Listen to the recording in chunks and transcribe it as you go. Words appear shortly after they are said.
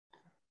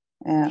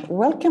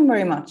Welcome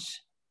very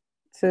much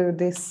to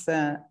this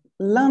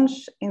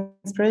lunch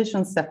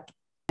inspiration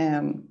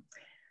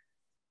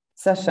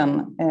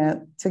session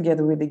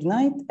together with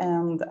Ignite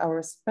and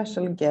our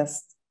special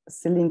guest,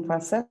 Céline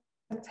Farcet,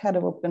 Head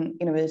of Open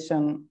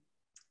Innovation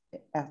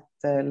at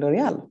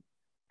L'Oréal.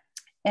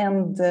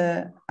 And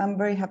I'm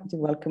very happy to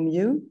welcome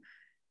you.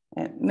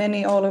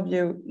 All of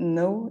you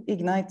know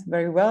Ignite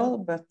very well,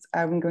 but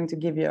I'm going to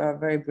give you a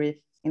very brief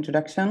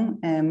introduction.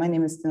 My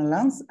name is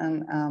Céline Farcet,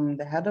 and I'm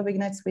the head of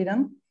Ignite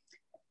Sweden,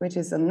 which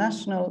is a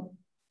national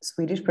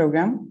Swedish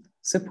program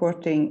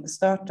supporting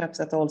startups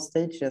at all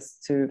stages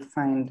to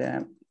find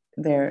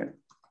their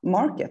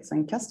markets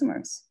and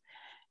customers.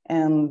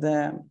 And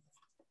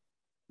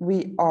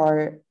we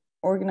are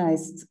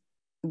organized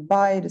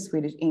by the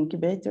Swedish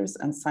incubators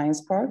and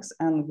science parks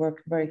and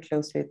work very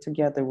closely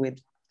together with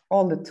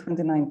all the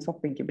 29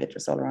 top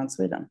incubators all around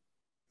Sweden.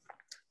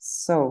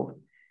 So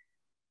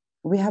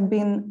we have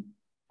been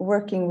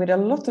working with a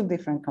lot of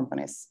different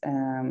companies.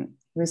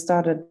 We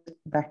started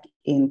back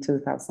in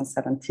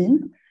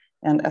 2017.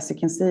 And as you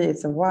can see,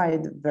 it's a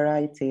wide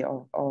variety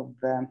of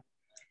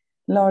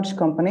large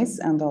companies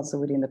and also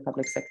within the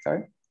public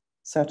sector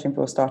searching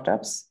for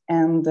startups.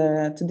 And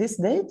to this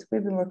date,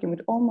 we've been working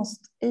with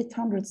almost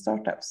 800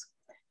 startups.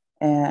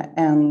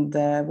 And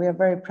we are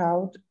very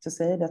proud to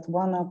say that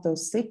 1 out of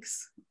those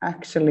 6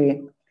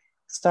 actually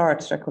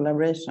starts a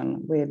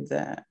collaboration with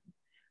a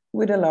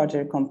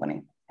larger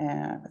company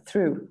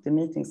through the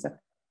meetings that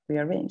we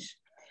arrange.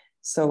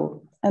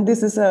 So, and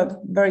this is a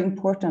very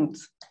important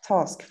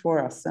task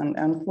for us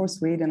and for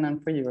Sweden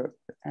and for Europe.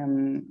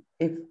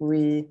 If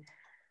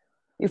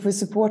we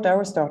support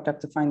our startup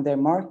to find their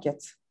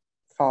market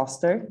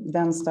faster,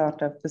 then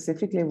startup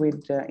specifically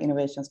with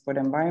innovations for the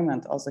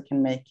environment also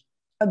can make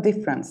a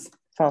difference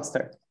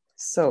faster.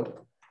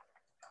 So,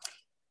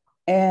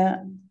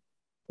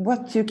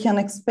 what you can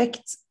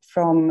expect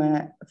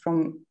from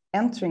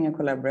entering a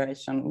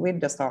collaboration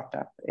with the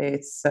startup,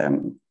 it's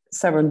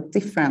several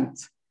different,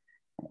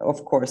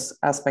 of course,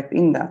 aspects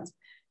in that.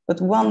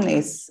 But one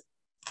is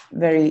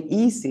very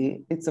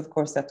easy. It's of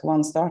course that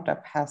one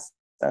startup has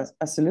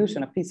a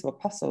solution, a piece of a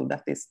puzzle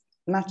that is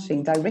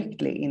matching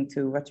directly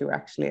into what you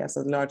actually as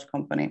a large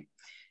company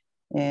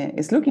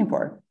is looking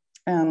for.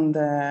 And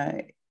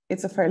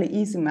it's a fairly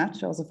easy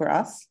match also for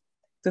us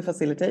to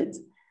facilitate.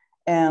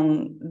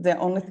 And the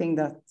only thing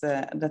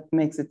that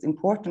makes it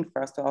important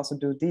for us to also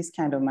do this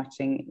kind of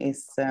matching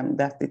is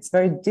that it's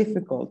very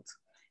difficult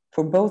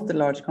for both the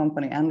large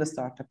company and the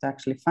startup to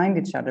actually find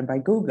each other by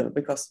Google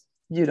because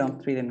you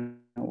don't really know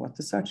what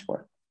to search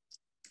for.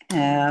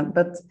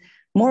 But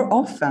more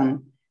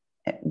often,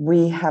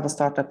 we have a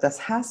startup that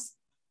has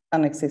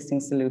an existing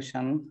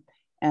solution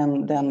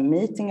and then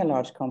meeting a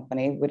large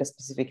company with a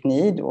specific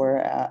need or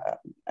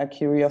a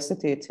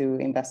curiosity to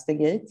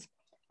investigate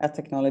a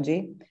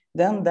technology,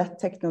 then that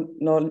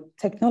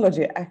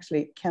technology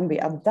actually can be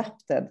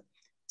adapted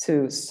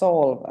to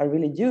solve a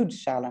really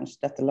huge challenge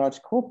that the large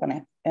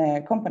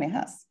company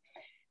has.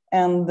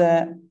 And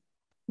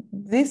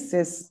this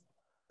is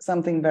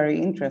something very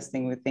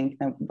interesting, we think,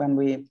 when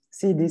we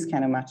see these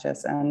kind of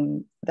matches.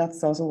 And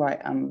that's also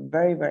why I'm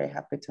very, very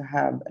happy to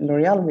have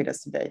L'Oréal with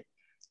us today,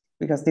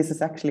 because this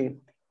is actually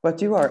what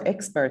you are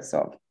experts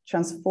of,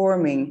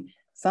 transforming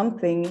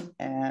something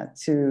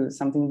to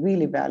something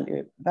really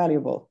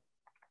valuable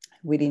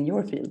within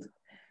your field.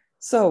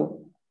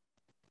 So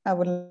I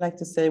would like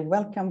to say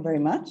welcome very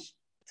much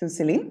to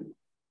Céline.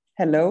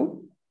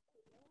 Hello.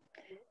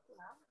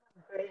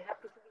 I'm very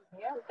happy to be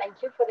here.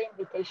 Thank you for the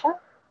invitation.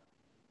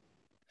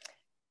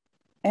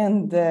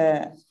 And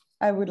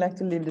I would like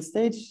to leave the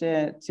stage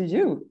to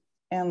you.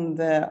 And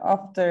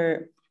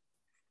after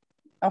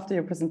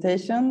your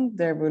presentation,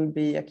 there will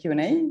be a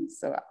Q&A.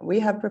 So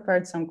we have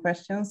prepared some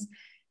questions.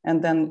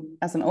 And then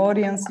as an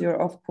audience,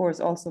 you're of course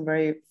also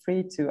very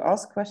free to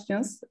ask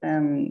questions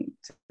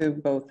to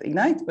both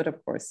Ignite, but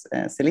of course,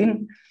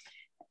 Céline.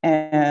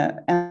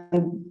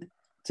 And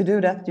to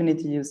do that, you need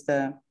to use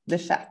the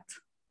chat.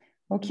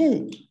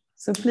 Okay,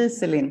 so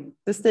please, Céline,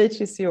 the stage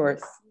is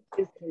yours.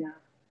 Thank you,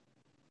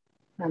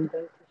 I'm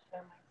going to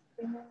share my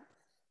screen.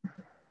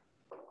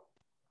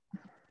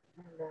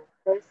 And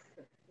first,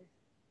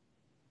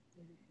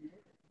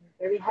 I'm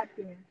very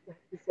happy to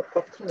have this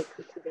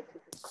opportunity today to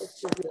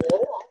discuss with you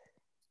all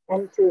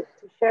and to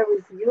share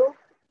with you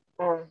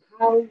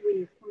how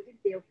we funded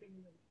the Open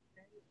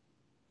Innovation.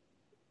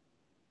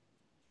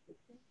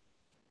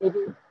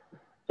 Maybe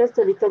just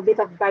a little bit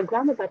of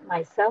background about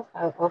myself,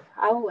 of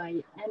how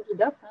I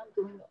ended up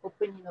doing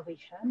open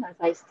innovation. As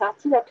I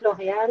started at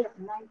L'Oréal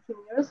 19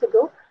 years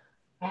ago,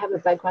 I have a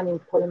background in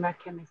polymer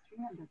chemistry,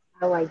 and that's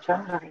how I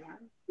joined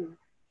L'Oréal, to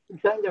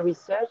join the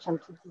research and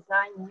to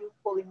design new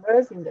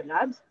polymers in the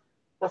labs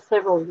for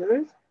several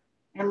years.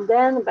 And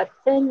then about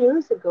 10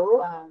 years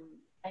ago,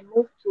 I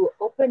moved to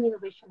open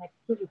innovation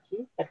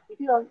activities that we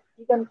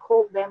didn't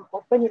call them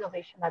open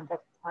innovation at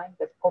that time,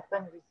 but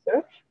open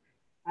research.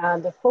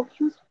 The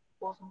focus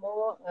was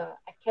more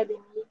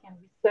academic and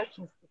research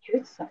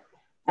institutes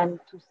and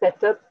to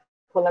set up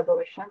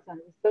collaborations and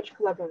research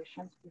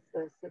collaborations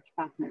with such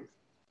partners.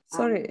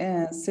 Sorry,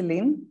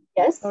 Céline.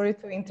 Yes. Sorry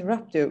to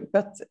interrupt you,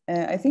 but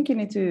I think you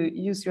need to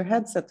use your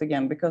headset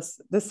again because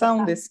the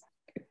sound is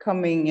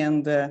coming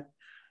and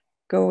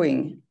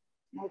going.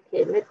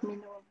 Okay, let me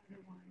know.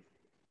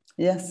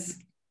 Yes.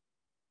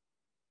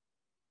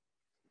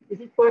 Is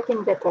it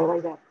working better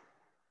like that?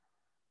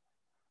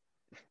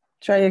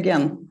 Try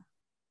again.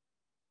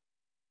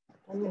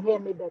 Can you hear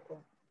me better?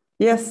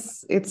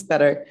 Yes, it's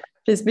better.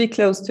 Please be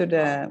close to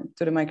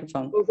the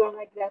microphone. Closer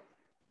like that.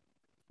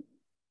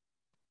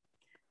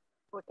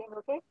 Working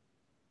okay?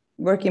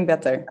 Working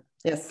better.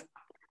 Yes.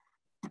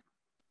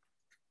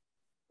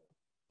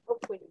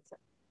 Hopefully.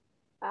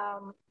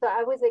 So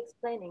I was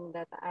explaining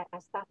that I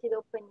started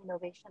open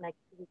innovation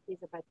activities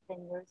about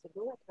 10 years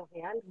ago at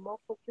L'Oréal, more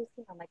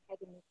focusing on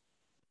academic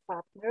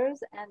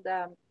partners.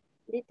 And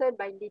little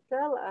by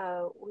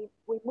little,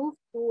 we moved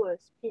to a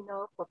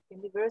spin-off of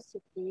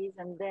universities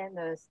and then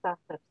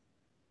startups.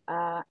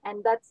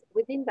 And that's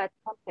within that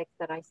context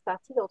that I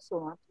started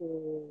also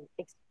to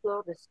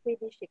explore the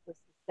Swedish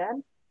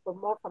ecosystem, so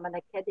more from an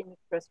academic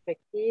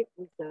perspective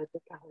with the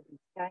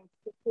Karolinska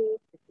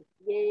Institute, the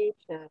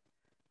KTH,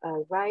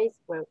 RISE,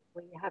 where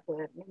we have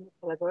many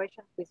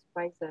collaborations with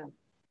RISE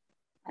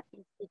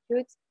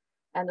institutes,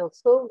 and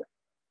also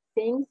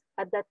things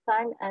at that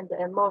time, and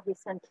more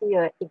recently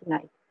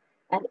Ignite.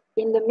 And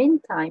in the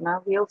meantime,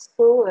 we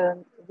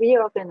also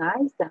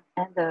reorganized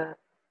and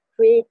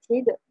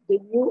created the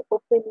new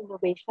Open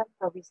Innovation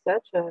for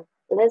Research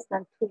less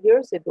than 2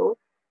 years ago.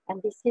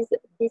 And this is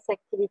this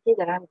activity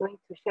that I'm going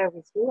to share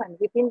with you. And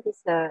within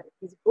this,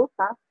 this group,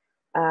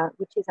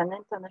 which is an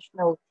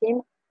international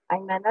team, I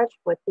manage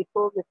what we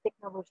call the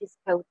technology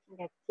scouting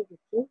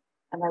activity.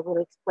 And I will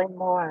explain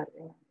more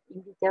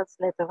in details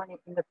later on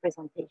in the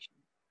presentation.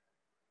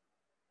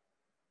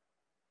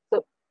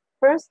 So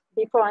first,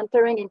 before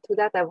entering into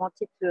that, I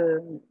wanted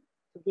to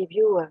give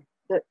you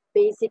the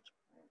basic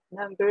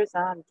numbers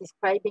on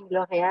describing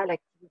L'Oréal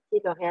activity,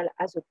 L'Oréal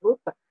as a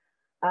group.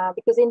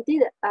 Because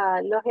indeed,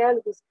 L'Oréal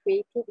was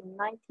created in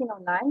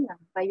 1909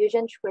 by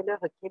Eugène Schweller,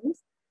 a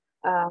chemist,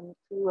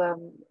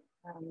 to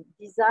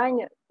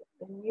design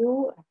a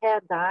new hair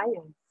dye,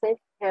 a safe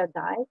hair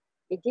dye.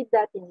 He did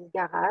that in his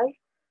garage,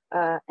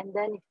 and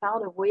then he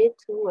found a way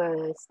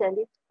to sell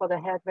it for the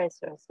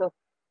hairdresser. So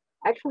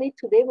actually,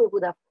 today we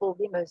would have called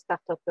him a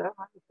startupper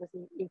because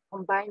he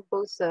combined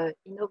both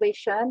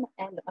innovation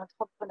and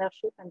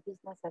entrepreneurship and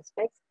business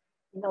aspects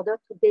in order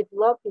to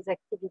develop his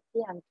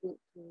activity and to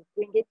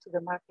bring it to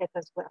the market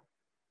as well.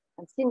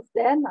 And since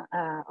then,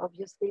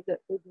 obviously, the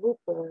group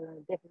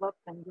developed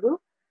and grew.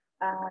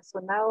 So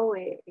now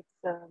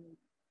it's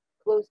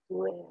close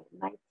to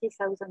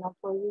 90,000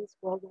 employees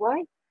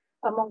worldwide,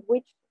 among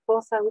which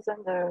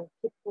 4,000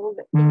 people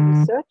in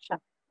research.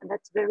 And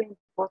that's very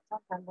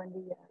important. And when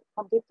we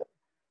conduct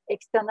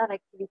external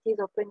activities,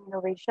 open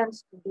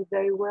innovations, to be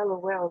very well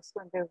aware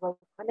also and very well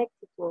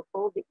connected to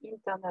all the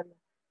internal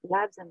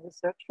labs and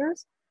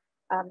researchers.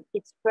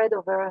 It's spread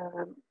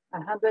over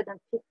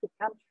 150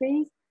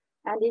 countries,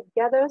 and it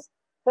gathers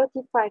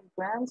 35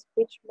 brands,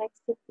 which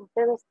makes it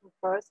interesting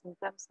for us in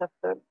terms of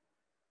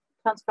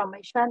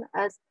transformation,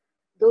 as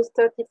those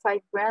 35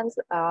 brands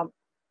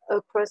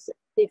across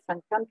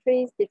different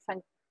countries,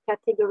 different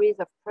categories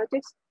of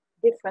products,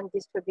 different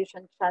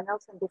distribution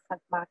channels, and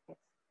different markets.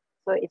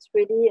 So it's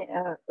really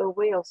a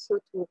way also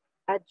to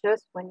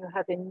adjust when you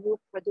have a new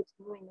product,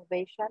 new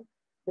innovation,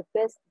 the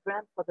best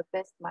brand for the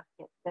best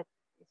market that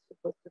is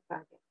supposed to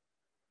target.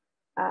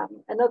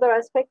 Another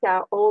aspect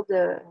are all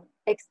the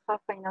extra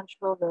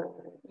financial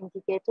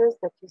indicators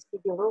that you see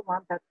below,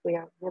 one that we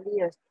are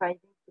really striving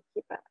to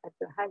keep at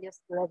the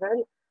highest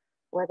level,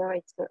 whether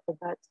it's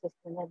about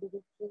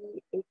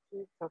sustainability,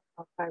 ethics,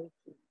 or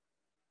parity.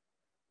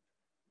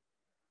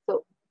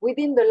 So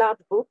within the large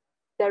group,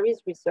 there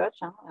is research.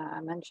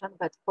 I mentioned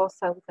that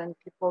 4,000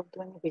 people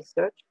doing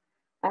research.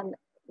 And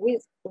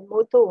with the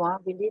motto,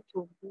 really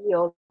to be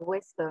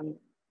always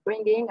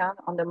bringing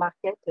on the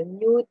market a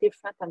new,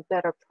 different, and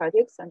better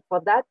products. And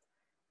for that,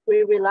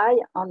 we rely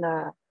on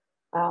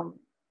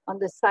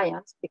the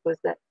science, because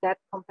that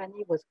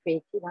company was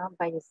created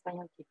by a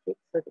scientific.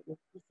 So this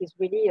is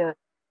really a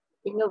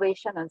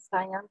innovation and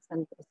science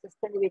and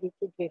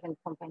sustainability-driven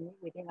company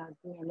within our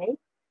DNA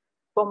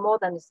for more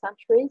than a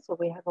century. So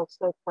we have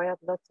also acquired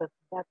lots of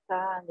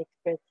data and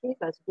expertise,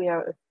 as we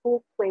are a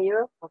full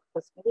player of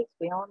cosmetics.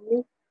 We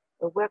only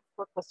work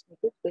for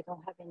cosmetics. We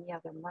don't have any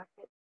other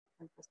market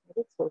than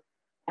cosmetics. So,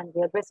 and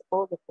we address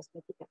all the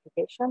cosmetic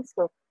applications.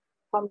 So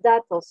from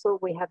that also,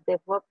 we have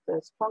developed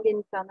a strong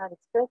internal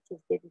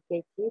expertise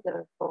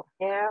dedicated for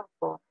hair,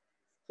 for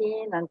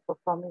skin, and for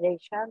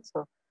formulation.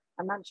 So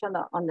I mentioned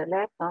on the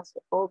left, so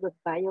all the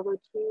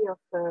biology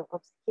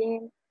of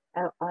skin,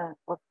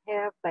 of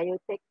hair,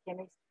 biotech,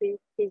 chemistry,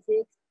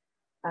 physics,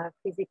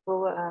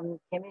 physical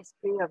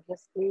chemistry,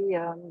 obviously,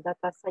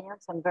 data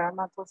science,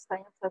 environmental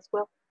science as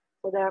well.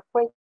 So there are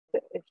quite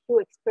a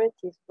few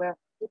expertise where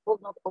people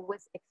not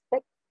always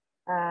expect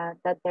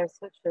that there's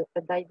such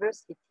a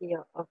diversity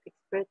of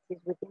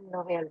expertise within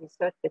L'Oréal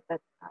research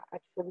that are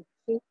actually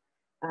key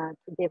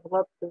to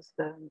develop those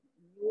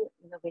new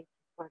innovative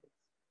products.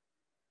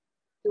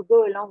 To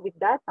go along with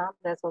that,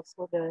 there's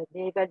also the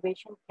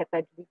evaluation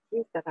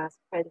capabilities that are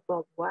spread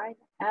worldwide,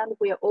 and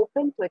we are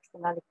open to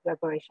external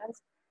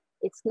collaborations.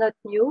 It's not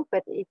new,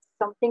 but it's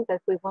something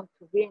that we want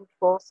to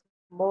reinforce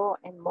more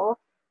and more,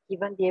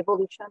 given the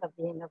evolution of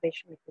the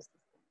innovation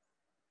ecosystem.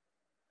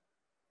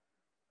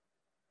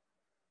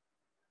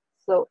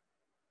 So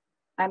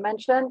I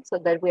mentioned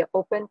that we are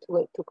open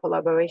to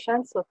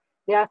collaboration. So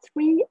there are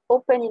 3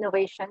 open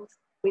innovations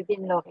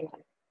within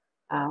L'Oréal.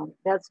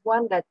 There's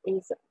one that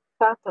is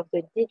part of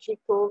the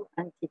digital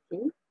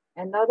entity,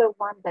 another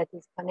one that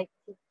is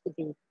connected to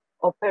the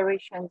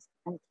operations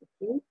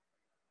entity,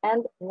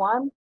 and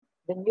one,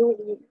 the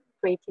newly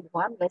created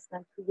one, less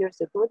than 2 years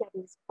ago, that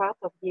is part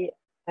of the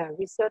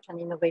research and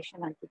innovation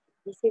entity.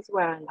 This is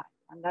where I lie,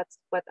 and that's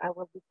what I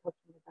will be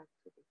talking about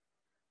today.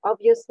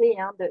 Obviously,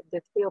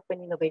 the 3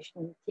 open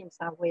innovation teams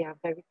we are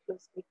very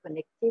closely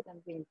connected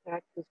and we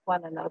interact with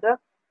one another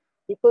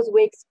because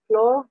we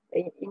explore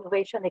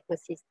innovation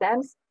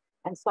ecosystems,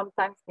 and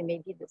sometimes they may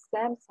be the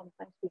same,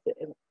 sometimes with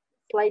a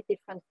slight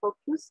different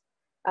focus,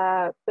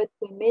 but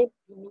we may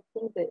be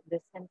meeting the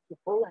same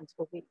people, and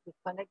so we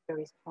connect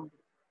very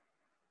strongly.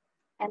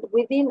 And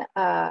within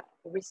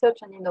research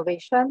and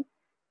innovation,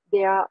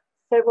 there are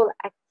several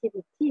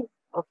activities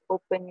of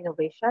open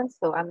innovation.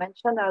 So I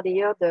mentioned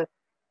earlier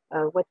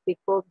what we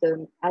call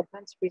the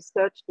advanced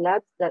research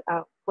labs that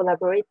are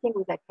collaborating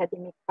with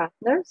academic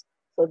partners.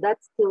 So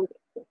that still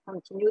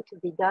continue to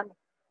be done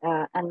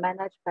and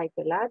managed by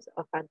the labs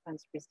of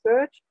advanced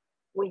research.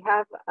 We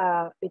have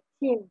a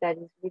team that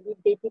is really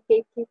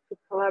dedicated to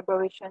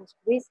collaborations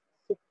with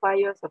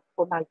suppliers of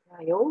raw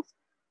materials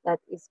that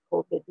is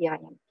called the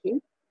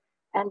DIMP.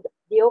 And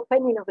the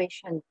open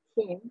innovation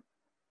team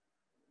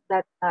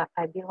that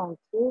I belong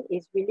to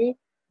is really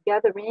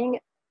gathering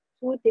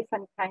 2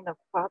 different kinds of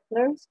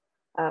partners,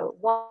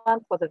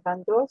 one for the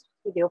vendors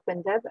to the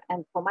open dev,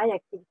 and for my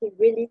activity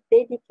really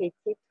dedicated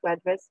to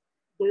address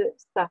the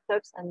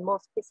startups and more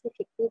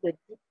specifically the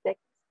deep tech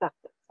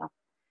startups.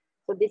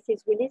 So this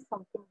is really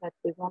something that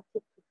we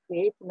wanted to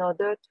create in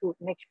order to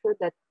make sure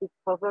that we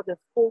cover the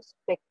full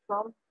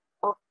spectrum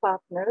of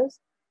partners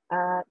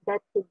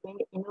that will bring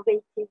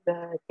innovative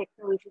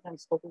technologies and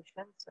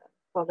solutions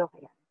for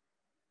L'Oréal.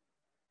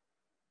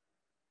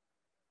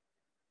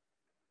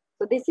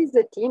 So this is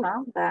the team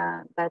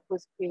that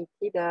was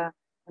created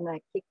and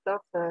I kicked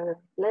off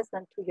less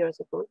than 2 years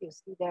ago. You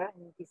see there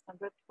in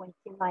December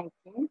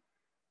 2019.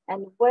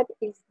 And what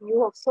is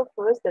new also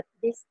for us that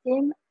this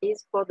team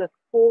is for the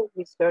full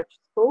research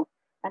scope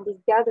and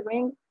is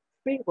gathering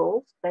 3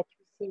 roles that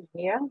you see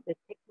here: the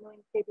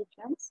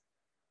techno-intelligence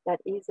that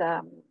is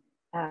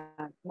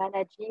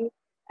managing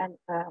and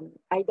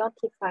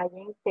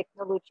identifying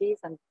technologies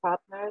and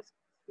partners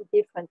through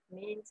different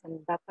means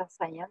and data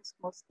science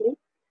mostly.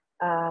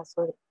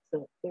 So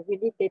they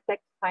really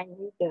detect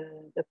finally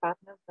the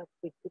partners that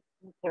we could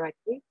interact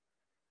with.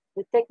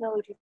 The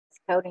technology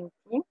scouting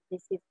team,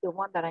 this is the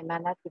one that I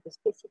manage with a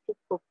specific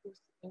focus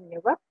in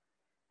Europe.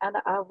 And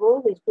our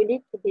role is really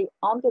to be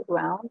on the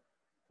ground,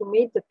 to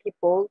meet the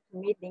people, to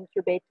meet the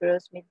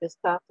incubators, meet the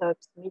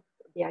startups, meet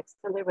the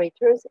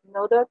accelerators in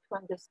order to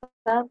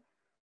understand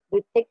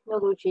the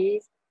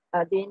technologies,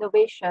 the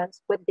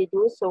innovations, what they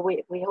do. So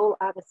we all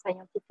have a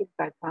scientific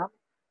background.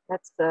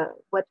 That's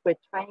what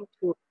we're trying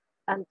to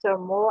enter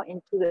more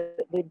into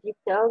the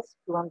details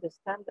to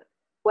understand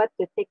what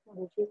the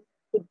technology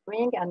could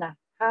bring and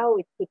how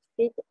it could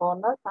fit or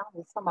not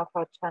with some of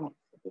our channels.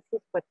 So this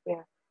is what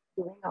we're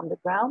doing on the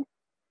ground.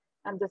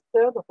 And the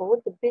third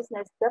role, the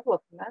business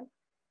development,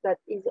 that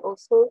is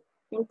also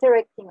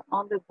interacting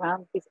on the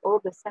ground with all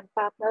the same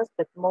partners,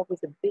 but more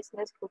with a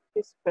business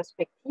focused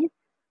perspective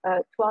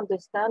to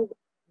understand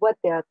what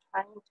they are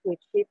trying to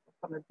achieve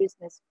from a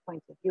business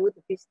point of view,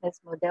 the business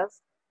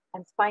models,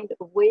 and find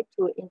a way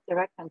to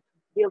interact and to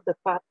build a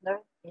partner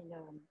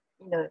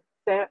in a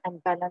fair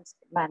and balanced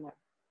manner.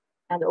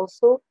 And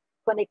also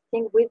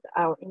connecting with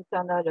our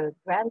internal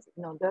brands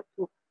in order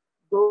to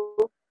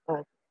go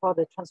for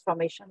the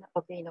transformation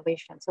of the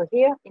innovation. So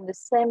here in the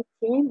same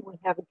team, we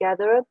have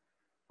gathered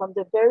from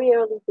the very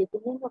early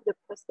beginning of the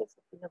process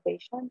of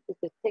innovation with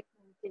the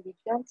technical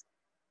intelligence,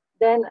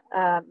 then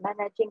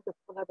managing the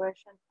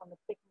collaboration from a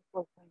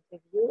technical point of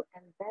view,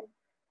 and then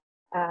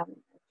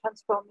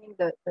transforming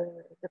the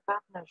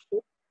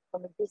partnership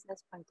from a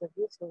business point of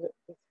view. So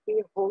the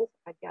 3 roles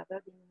are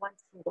gathered in one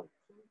single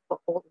team for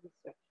all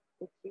research,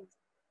 which is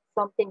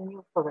something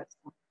new for us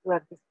to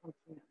have this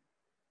continuum.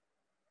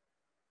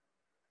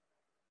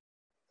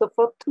 So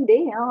for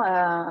today,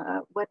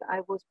 what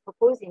I was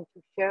proposing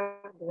to share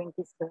during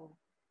this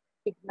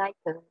Ignite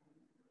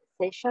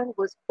session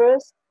was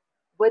first,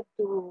 what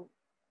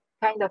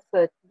kind of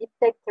deep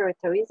tech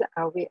territories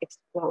are we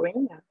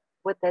exploring?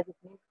 What does it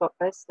mean for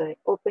us,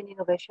 open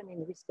innovation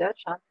in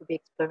research, to be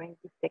exploring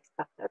deep tech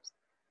startups?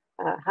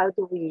 How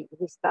do we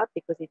start?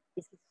 Because this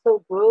is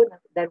so broad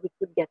that we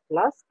could get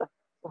lost.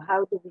 So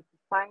how do we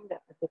find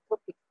the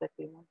topics that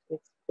we want to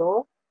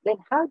explore. Then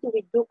how do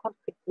we do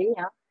concretely?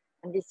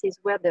 And this is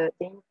where the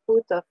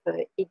input of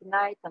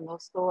Ignite and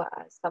also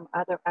some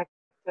other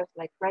actors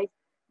like RISE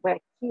were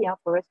key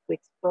for us to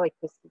explore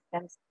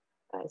ecosystems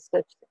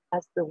such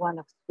as the one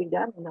of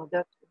Sweden in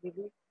order to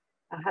really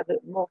have a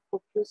more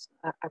focused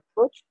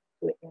approach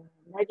to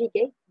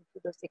navigate into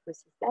those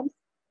ecosystems.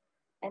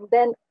 And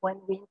then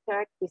when we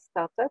interact with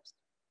startups,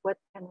 what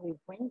can we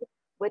bring?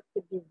 What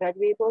could be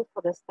valuable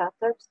for the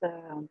startups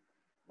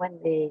when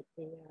they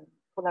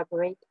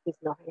collaborate with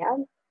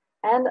L'Oréal?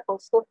 And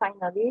also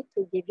finally,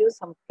 to give you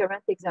some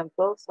current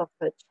examples of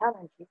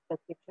challenges that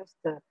we just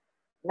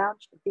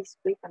launched this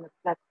week on a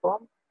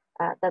platform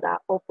that are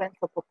open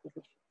for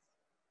propositions.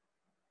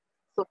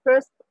 So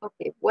first,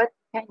 okay, what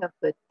kind of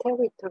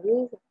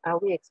territories are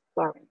we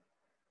exploring?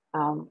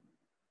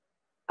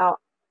 Our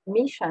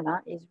mission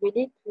is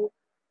really to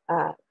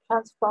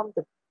transform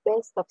the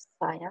best of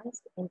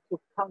science into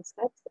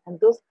concepts, and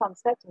those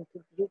concepts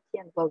into beauty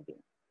and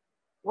well-being.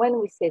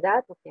 When we say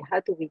that, okay, how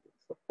do we do?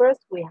 So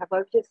first, we have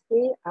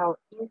obviously our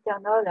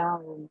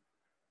internal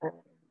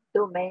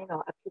domain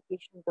or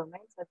application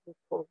domains, as we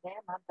call them,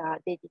 that are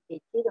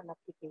dedicated on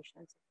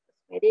applications of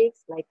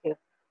cosmetics like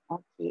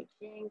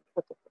anti-aging,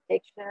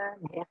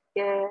 photoprotection, hair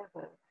care,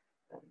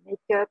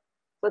 makeup.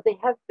 So they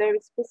have very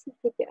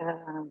specific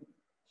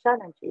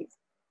challenges.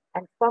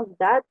 And from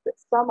that,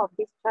 some of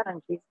these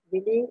challenges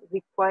really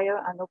require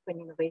an open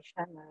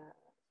innovation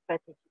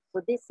strategy.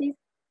 So this is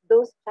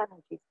those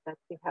challenges that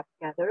we have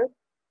gathered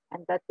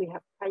and that we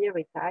have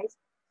prioritized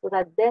so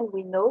that then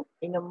we know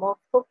in a more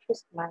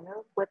focused manner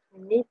what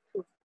we need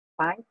to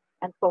find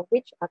and for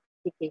which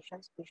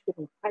applications we should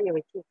in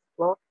priority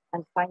explore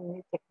and find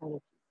new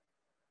technologies.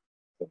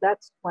 So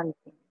that's one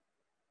thing.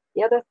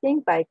 The other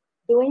thing, by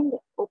doing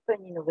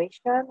open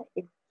innovation,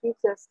 it gives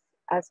us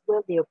as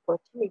well the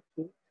opportunity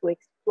to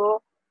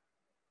explore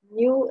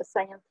new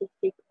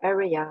scientific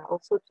area,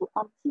 also to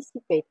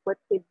anticipate what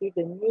will be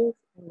the needs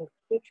in the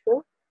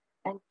future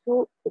and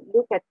to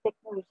look at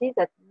technology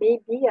that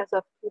maybe as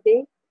of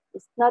today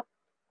is not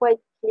quite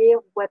clear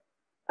what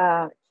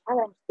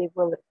challenge they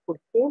will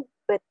fulfill,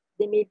 but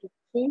they may be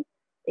key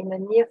in the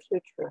near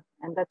future.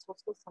 And that's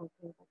also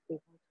something that we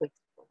want to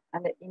explore.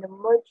 And in a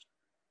much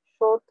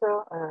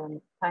shorter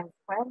time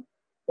frame,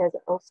 there's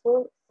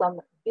also some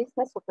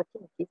business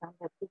opportunities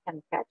that we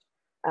can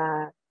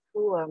catch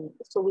through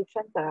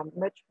solutions that are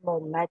much more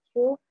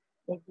mature,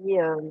 maybe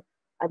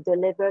at the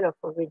level of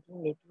already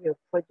maybe a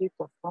product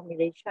or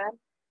formulation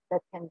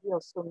that can be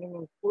also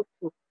meaningful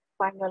to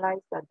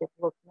finalize that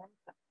development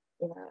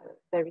in a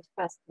very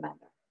fast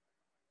manner.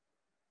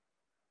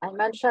 I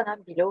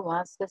mentioned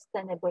below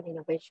sustainable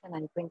innovation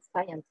and green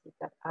sciences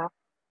that are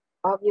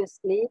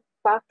obviously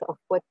part of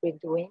what we're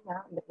doing.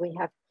 We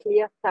have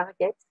clear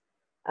targets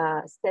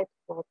set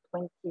for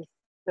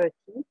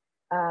 2030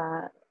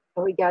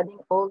 regarding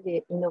all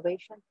the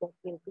innovations that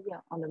will be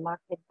on the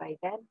market by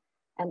then.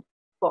 And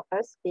for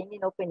us, being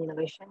in open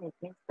innovation, it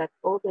means that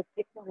all the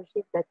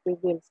technologies that we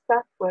will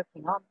start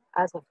working on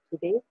as of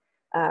today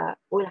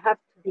will have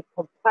to be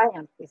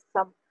compliant with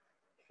some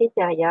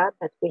criteria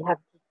that we have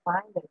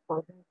defined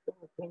according to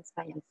green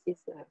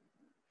sciences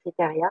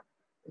criteria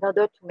in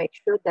order to make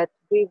sure that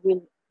we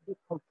will be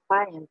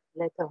compliant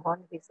later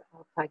on with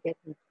our target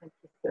in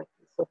 2030.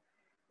 So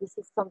this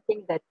is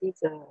something that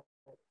is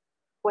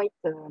quite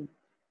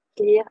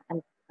clear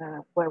and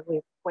where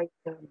we're quite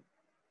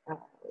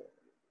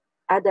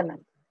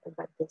adamant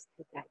about this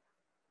criteria.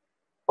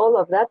 All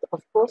of that,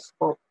 of course,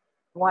 for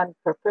one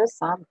purpose,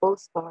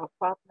 both for our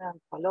partner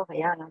and for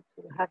L'Oréal,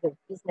 to have a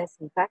business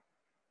impact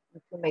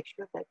and to make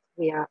sure that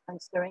we are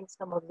answering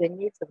some of the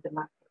needs of the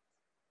market.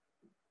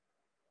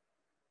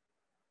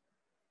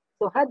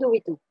 So how do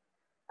we do?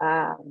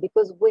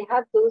 Because we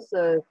have those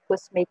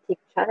cosmetic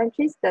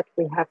challenges that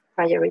we have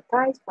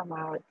prioritized from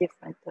our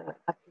different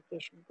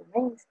application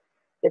domains,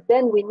 but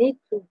then we need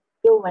to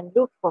go and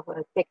look for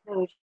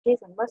technologies,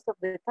 and most of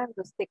the time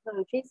those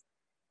technologies,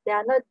 they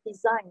are not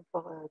designed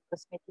for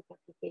cosmetic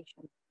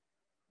applications.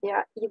 They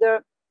are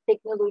either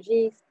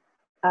technologies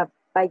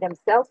by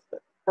themselves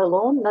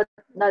alone,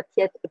 not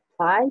yet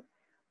applied,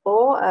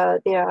 or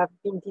they have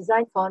been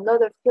designed for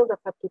another field of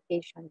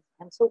applications.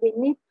 And so we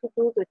need to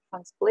do the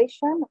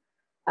translation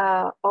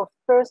of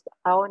first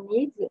our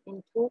needs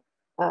into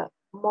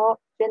more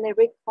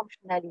generic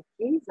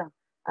functionalities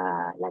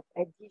like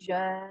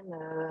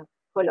adhesion,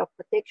 color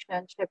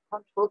protection, shape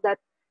control that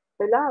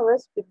allow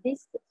us with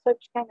this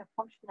such kind of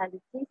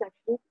functionalities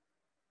actually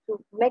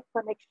to make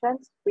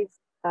connections with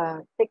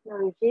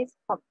technologies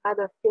from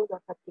other fields of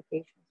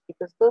applications,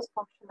 because those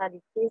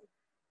functionalities,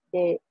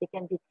 they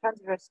can be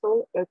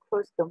transversal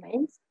across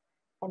domains.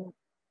 And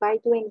by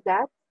doing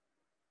that,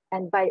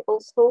 and by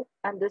also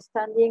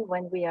understanding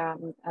when we are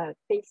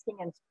facing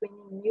and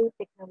screening new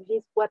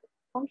technologies, what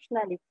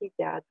functionalities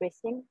they are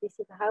addressing, this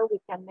is how we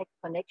can make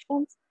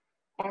connections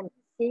and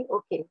see,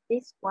 okay,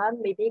 this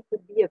one maybe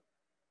could be a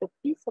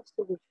piece of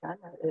solution,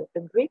 a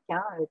brick,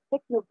 a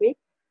techno brick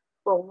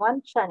for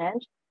one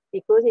challenge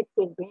because it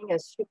will bring a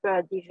super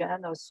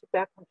adhesion or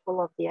super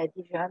control of the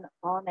adhesion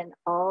on and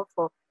off,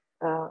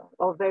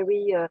 or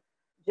very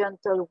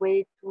gentle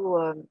way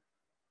to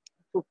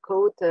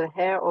coat a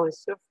hair or a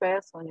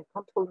surface on a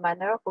controlled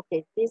manner.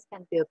 Okay, this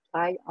can be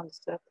applied on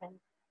certain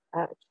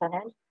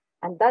challenge.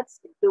 And that's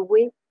the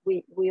way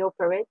we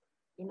operate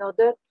in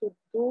order to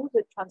do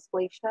the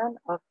translation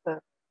of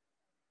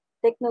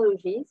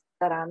technologies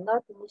that are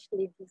not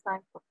initially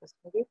designed for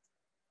cosmetics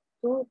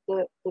to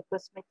the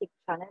cosmetic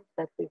challenge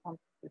that we want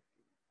to do.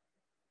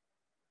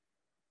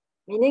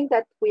 Meaning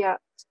that we are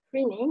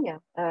screening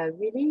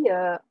really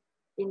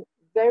in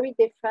very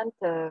different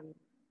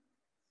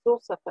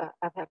source of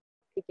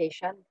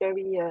application,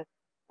 very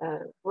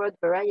broad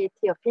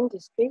variety of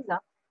industries,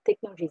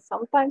 technologies.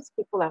 Sometimes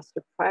people are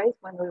surprised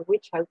when we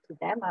reach out to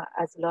them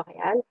as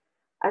L'Oréal,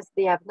 as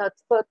they have not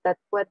thought that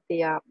what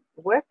they are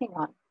working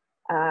on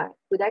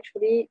could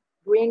actually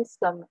bring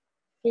some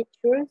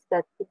features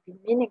that could be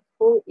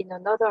meaningful in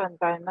another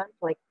environment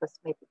like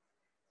cosmetics.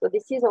 So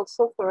this is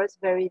also for us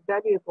very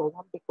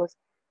valuable, because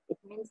it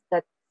means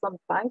that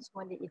sometimes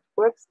when it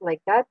works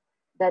like that,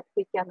 that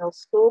we can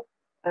also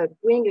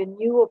bring a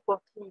new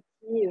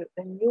opportunity,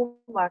 a new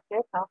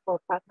market for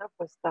a partner,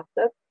 for a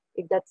startup,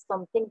 if that's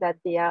something that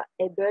they are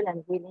able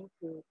and willing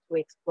to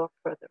explore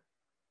further.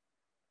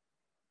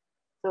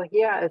 So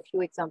here are a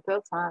few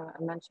examples. I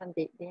mentioned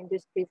the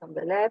industries on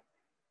the left.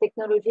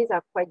 Technologies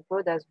are quite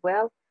broad as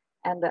well.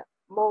 And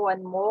more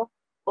and more,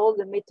 all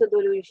the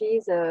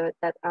methodologies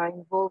that are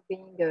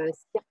involving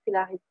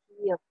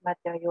circularity of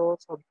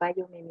materials or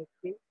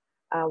biomimicry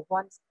are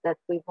ones that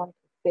we want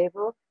to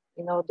favor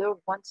in order,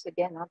 once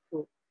again,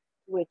 to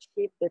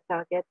achieve the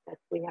target that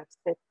we have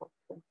set for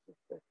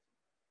 2030.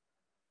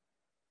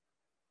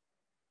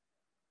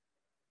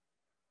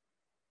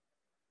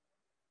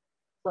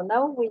 So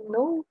now we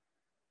know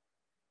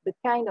the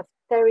kind of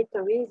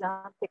territories,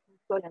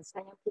 technical and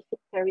scientific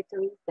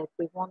territories that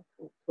we want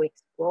to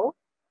explore.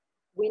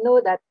 We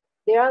know that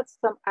there are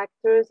some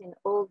actors in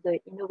all the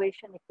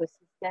innovation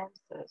ecosystems.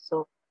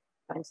 So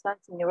for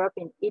instance, in Europe,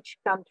 in each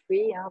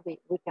country,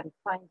 we can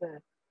find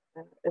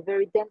a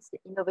very dense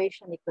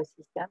innovation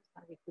ecosystem.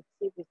 We could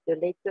see with the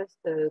latest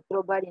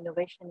Global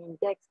Innovation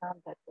Index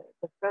that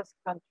the first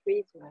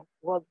countries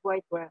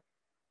worldwide were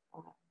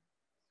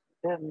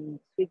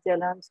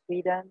Switzerland,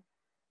 Sweden,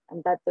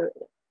 and that the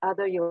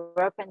other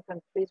European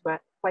countries were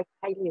quite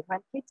highly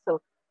ranked.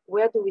 So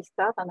where do we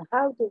start and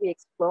how do we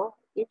explore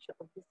each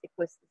of these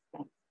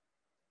ecosystems?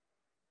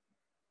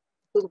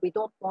 Because we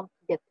don't want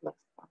to get lost.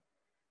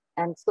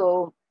 And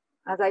so,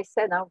 as I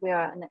said, we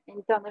are an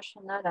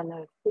international and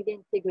a fully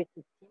integrated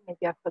team.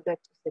 Maybe I forgot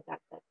to say that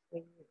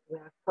we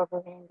are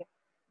covering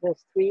the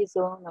 3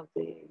 zones of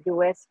the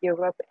US,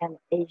 Europe, and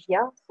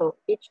Asia. So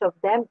each of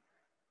them,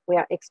 we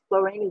are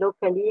exploring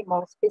locally,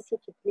 more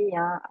specifically,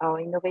 our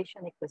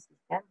innovation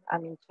ecosystem.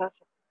 I'm in charge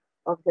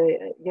of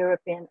the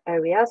European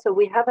area. So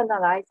we have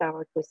analyzed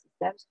our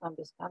ecosystems to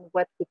understand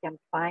what we can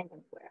find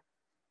and where.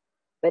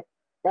 But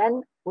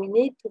then we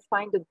need to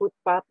find a good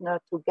partner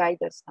to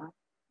guide us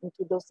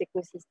into those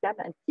ecosystems.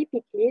 And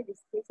typically,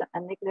 this is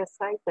an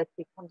exercise that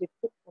we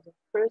conducted for the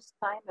first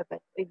time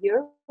about a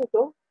year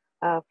ago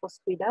for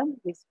Sweden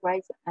with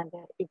RISE and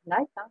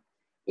Ignite,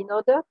 in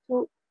order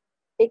to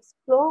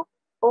explore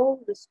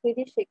all the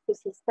Swedish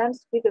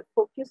ecosystems with a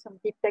focus on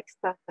deep tech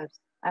startups.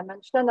 I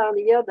mentioned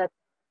earlier that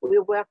we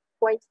were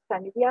quite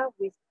familiar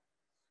with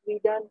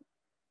Sweden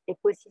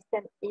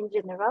ecosystem in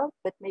general,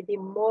 but maybe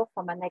more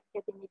from an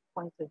academic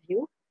point of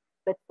view.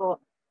 But for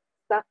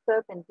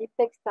startup and deep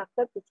tech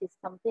startup, this is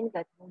something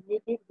that we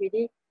needed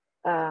really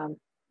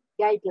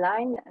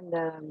guideline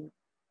and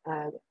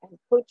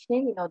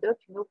coaching in order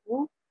to know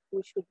who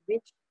we should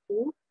reach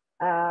to,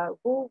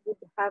 who would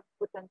have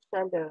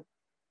potential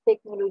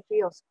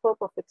technology or scope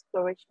of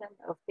exploration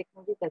of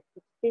technology that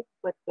could fit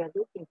what we are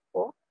looking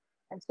for.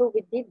 And so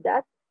we did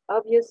that.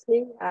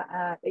 Obviously,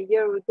 a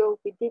year ago,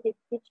 we did it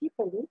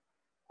digitally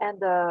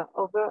and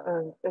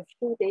over a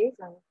few days,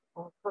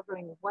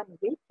 covering 1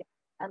 week,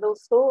 and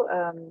also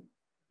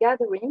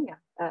gathering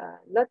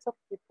lots of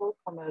people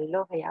from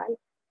L'Oréal,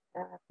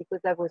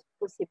 because that was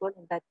possible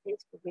in that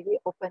case to really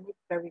open it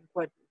very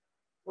broadly.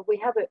 So we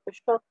have a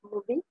short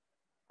movie,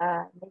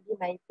 maybe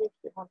Maite, if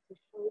you want to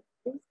show it,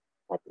 please,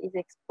 that is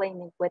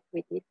explaining what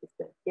we did with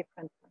the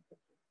different point of view.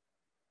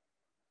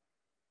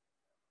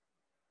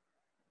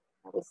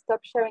 I will stop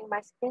sharing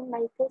my screen,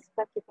 Maite, so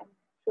that you can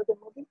show the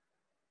movie.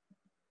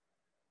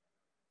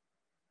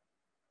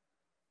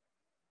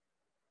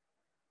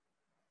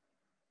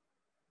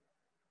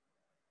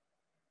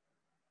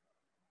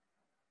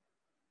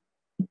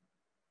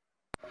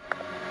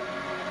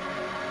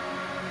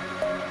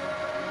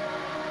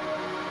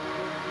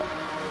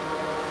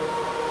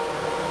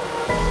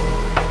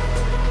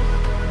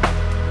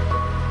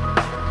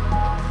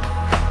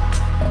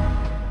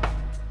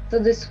 So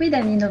the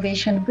Sweden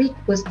Innovation Week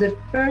was the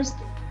first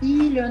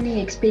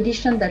e-learning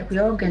expedition that we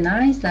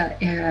organized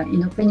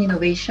in Open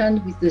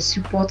Innovation with the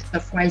support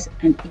of RISE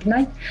and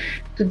Ignite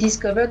to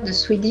discover the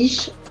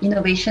Swedish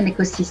innovation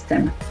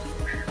ecosystem.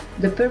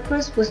 The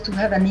purpose was to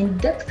have an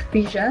in-depth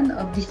vision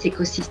of this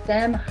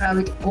ecosystem, how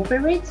it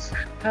operates,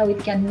 how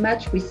it can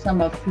match with some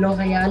of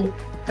L'Oréal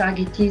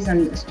targets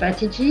and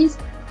strategies,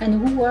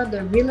 and who are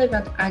the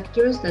relevant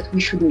actors that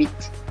we should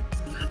meet.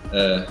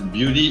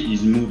 Beauty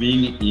is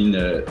moving in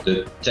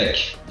the tech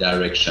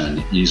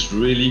direction, is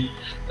really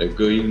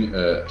going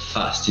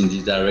fast in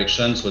this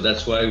direction. So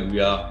that's why we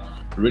are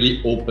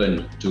really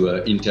open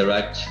to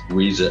interact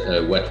with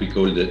what we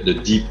call the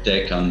deep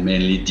tech and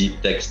mainly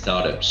deep tech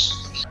startups.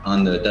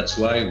 And that's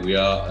why we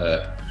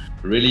are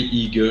really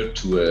eager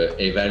to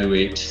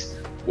evaluate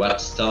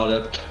what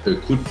startup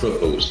could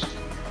propose.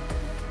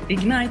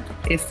 Ignite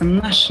is a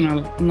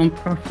national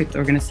non-profit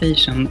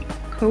organization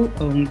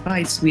co-owned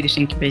by Swedish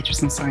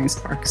incubators and science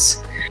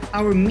parks.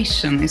 Our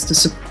mission is to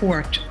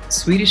support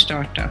Swedish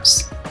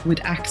startups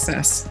with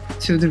access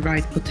to the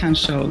right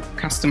potential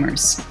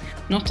customers,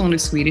 not only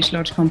Swedish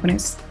large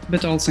companies,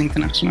 but also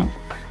international.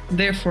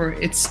 Therefore,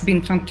 it's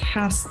been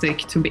fantastic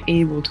to be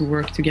able to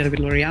work together with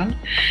L'Oréal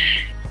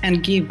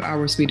and give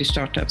our Swedish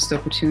startups the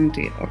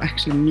opportunity of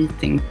actually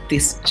meeting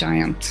this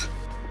giant.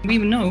 We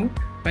know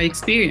by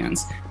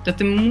experience that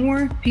the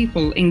more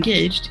people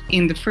engaged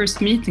in the first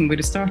meeting with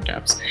the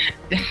startups,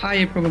 the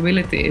higher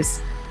probability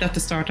is that the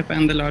startup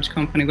and the large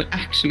company will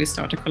actually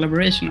start a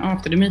collaboration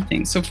after the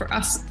meeting. So for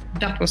us,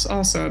 that was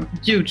also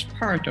a huge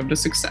part of the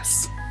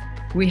success.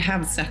 We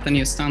have set a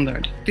new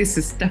standard. This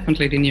is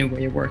definitely the new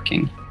way of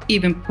working.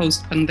 Even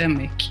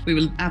post-pandemic, we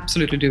will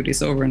absolutely do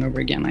this over and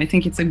over again. I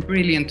think it's a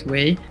brilliant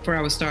way for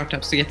our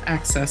startups to get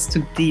access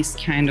to these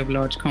kind of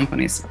large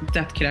companies.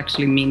 That could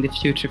actually mean the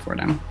future for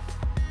them.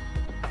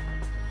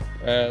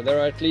 There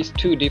are at least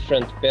two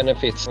different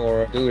benefits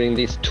for doing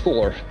this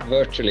tour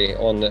virtually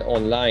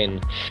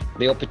online.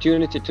 The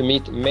opportunity to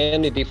meet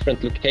many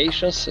different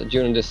locations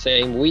during the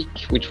same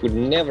week, which would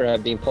never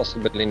have been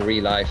possible in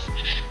real life.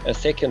 And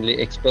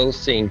secondly,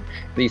 exposing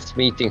these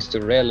meetings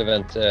to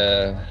relevant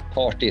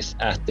parties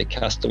at the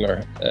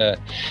customer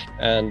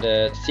and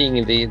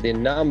seeing the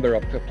number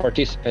of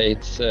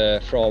participants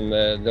from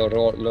the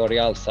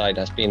L'Oréal side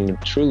has been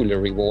truly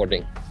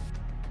rewarding.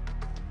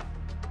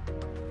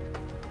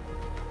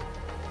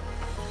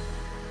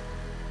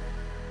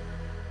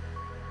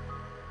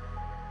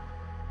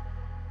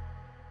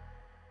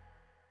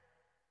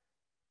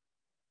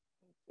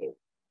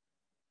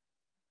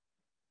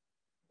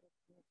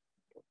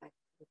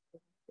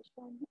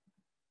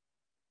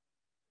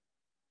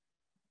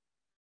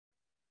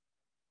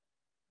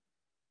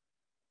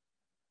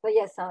 So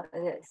yes,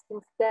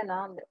 since then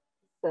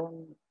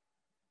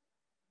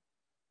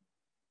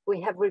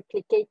we have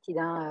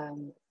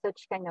replicated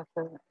such kind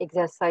of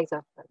exercise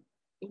of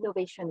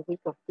innovation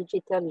week of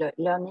digital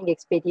learning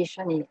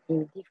expedition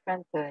in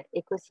different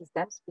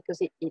ecosystems,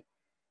 because it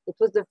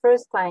was the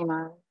first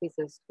time with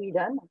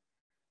Sweden,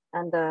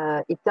 and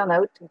it turned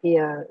out to be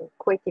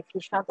quite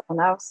efficient on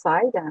our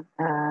side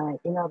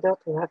in order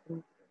to have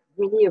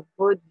really a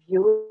broad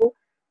view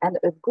and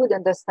a good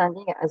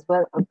understanding as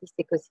well of this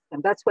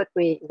ecosystem. That's what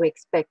we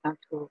expect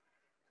to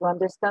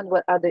understand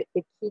what are the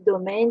key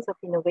domains of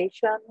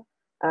innovation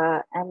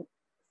and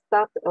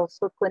start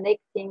also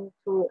connecting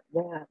to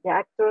the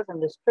actors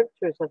and the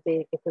structures of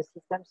the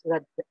ecosystem, so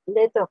that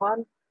later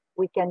on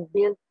we can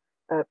build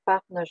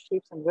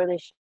partnerships and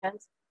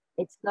relations.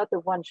 It's not a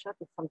one shot,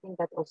 it's something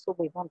that also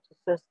we want to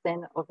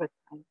sustain over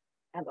time.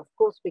 And of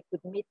course, we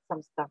could meet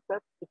some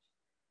startups, which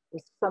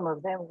with some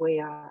of them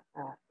we are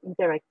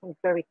interacting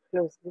very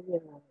closely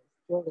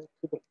still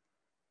today.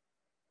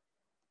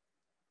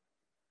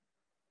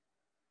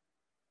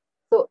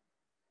 So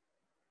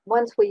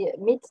once we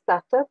meet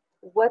startups,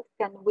 what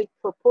can we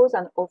propose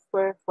and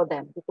offer for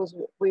them? Because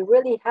we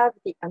really have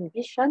the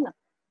ambition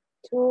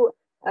to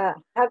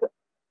have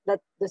that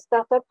the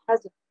startup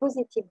has a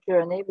positive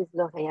journey with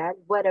L'Oréal,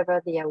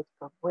 whatever the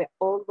outcome. We're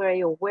all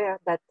very aware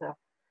that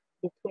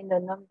between the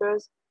number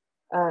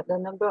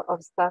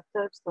of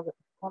startups or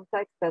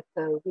contacts that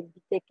will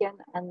be taken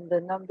and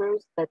the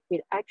numbers that will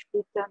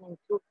actually turn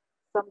into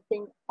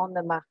something on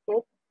the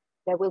market,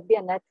 there will be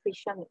an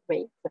attrition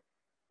rate.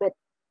 But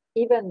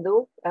even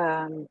though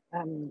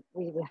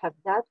we will have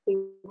that, we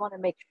want to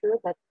make sure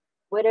that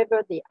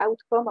whatever the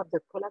outcome of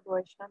the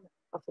collaboration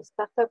of a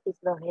startup with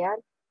L'Oréal,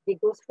 they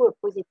go through a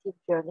positive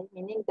journey,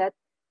 meaning that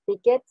they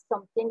get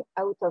something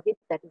out of it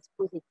that is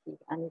positive.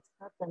 And it's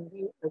not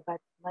only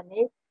about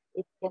money,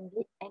 it can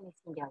be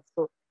anything else.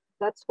 So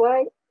that's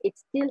why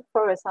it's still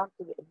for us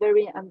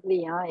very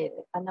humbly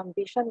an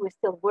ambition. We're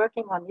still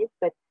working on it,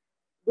 but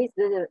with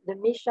the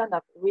mission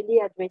of really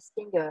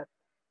addressing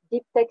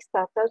deep tech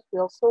startups, we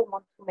also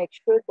want to make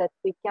sure that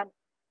we can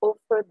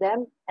offer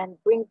them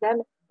and bring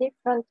them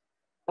different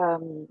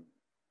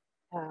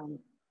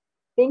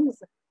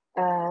things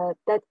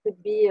that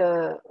could be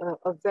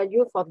of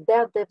value for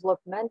their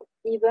development,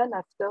 even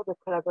after the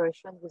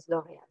collaboration with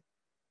L'Oréal.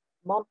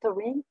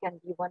 Mentoring can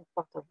be one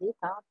part of it,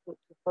 to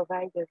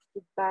provide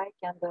feedback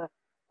and a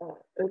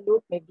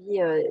look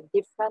maybe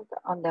different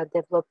on their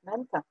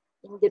development,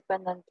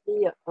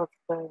 independently of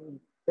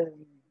the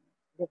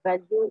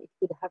value it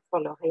could have for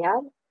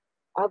L'Oréal.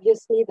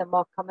 Obviously, the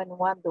more common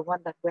one, the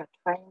one that we're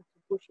trying to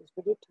push, is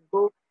really to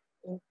go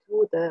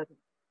into the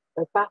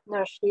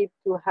partnership,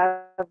 to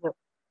have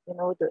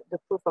the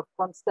proof of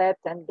concept,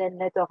 and then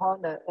later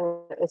on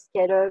a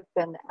scale up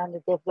and a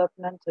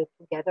development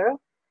together.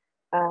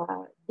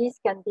 This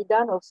can be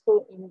done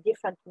also in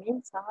different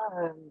means.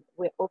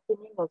 We're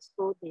opening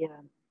also the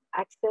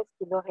access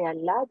to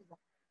L'Oréal labs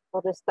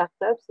for the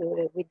startups.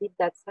 We did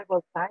that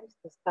several times.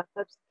 The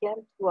startups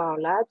came to our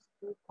labs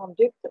to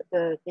conduct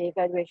the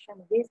evaluation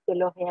with the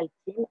L'Oréal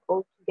team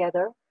all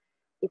together.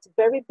 It's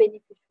very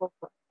beneficial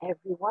for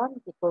everyone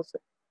because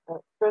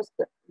first,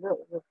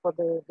 for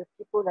the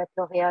people at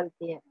L'Oréal,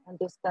 they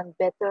understand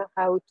better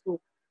how to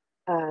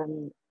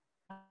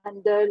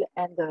handle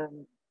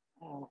and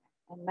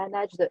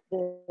manage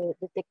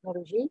the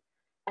technology.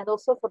 And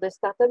also for the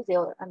startups,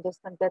 they'll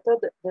understand better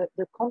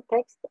the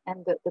context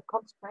and the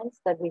constraints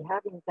that we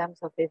have in terms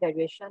of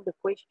evaluation, the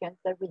questions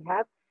that we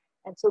have.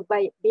 And so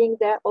by being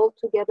there all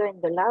together in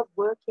the lab,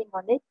 working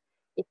on it,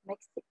 it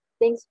makes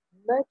things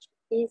much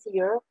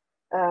easier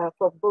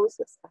for both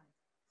sides.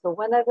 So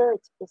whenever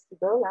it's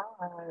possible,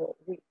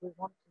 we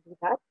want to do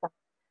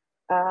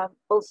that.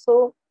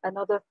 Also,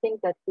 another thing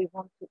that we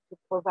want to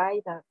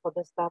provide for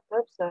the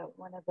startups,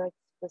 whenever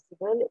it's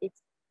possible,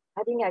 it's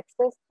having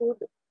access to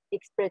the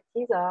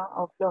expertise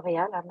of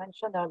L'Oréal. I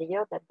mentioned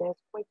earlier that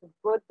there's quite a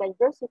broad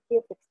diversity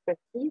of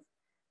expertise,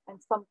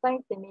 and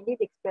sometimes they may need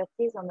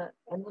expertise on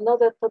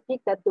another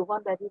topic than the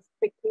one that is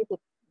strictly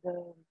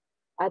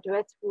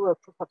addressed through a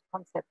proof of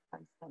concept, for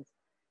instance.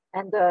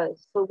 And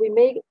so we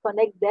may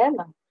connect them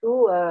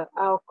to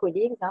our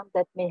colleagues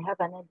that may have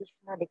an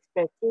additional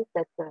expertise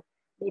that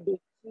may be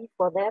key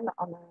for them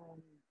on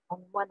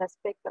one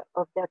aspect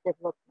of their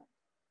development.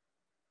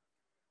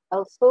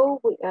 Also,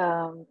 we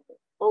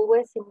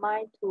always in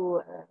mind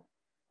to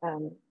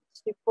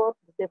support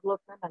the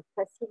development and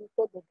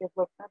facilitate the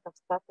development of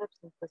startups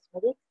in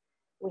cosmetics.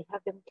 We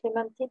have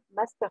implemented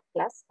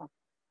masterclass,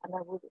 and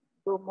I will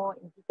go more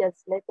in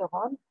details later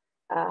on,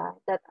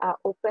 that are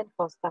open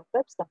for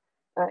startups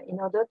in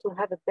order to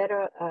have a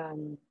better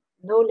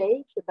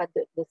knowledge about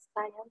the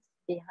science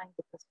behind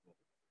the cosmetics.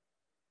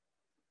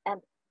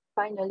 And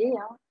finally,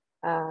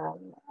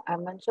 I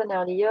mentioned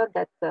earlier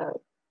that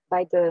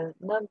by the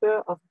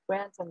number of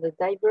brands and the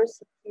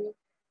diversity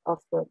of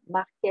the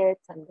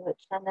markets and the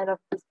channel of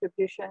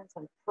distributions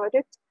and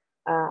products,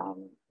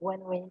 when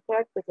we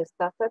interact with a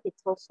startup,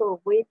 it's also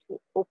a way to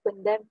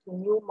open them to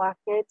new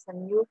markets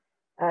and new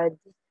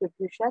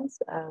distributions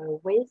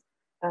ways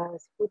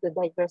through the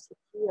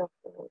diversity of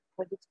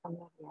products from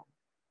L'Oréal.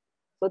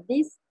 So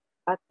these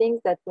are things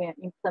that we are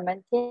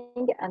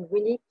implementing and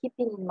really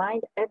keeping in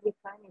mind every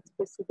time it's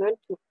possible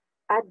to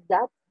add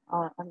that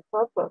on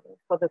top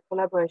for the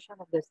collaboration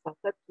of the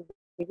startup to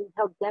really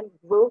help them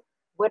grow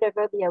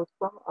whatever the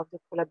outcome of the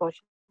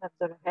collaboration of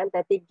the L'Oréal,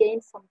 that they gain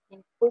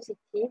something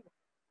positive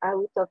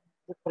out of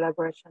the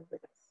collaboration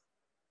with us.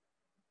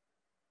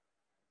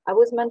 I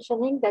was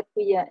mentioning that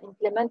we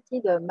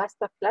implemented a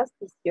masterclass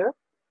this year.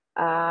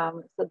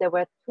 So there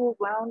were 2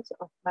 rounds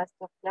of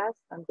masterclass,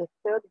 and the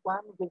third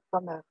one will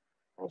come.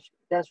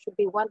 There should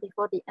be one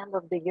before the end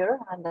of the year,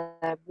 and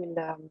I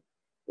will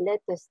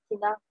let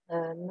Stina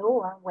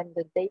know when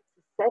the date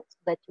is set, so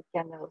that you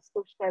can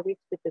also share it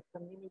with the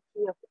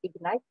community of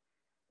Ignite.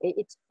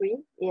 It's free,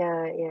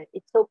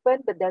 it's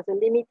open, but there's a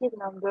limited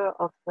number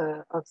of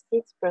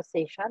seats per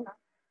session.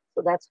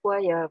 So that's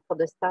why for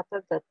the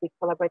startups that we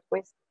collaborate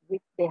with,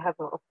 they have,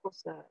 of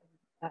course,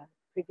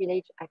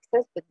 privileged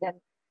access, but then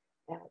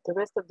the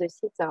rest of the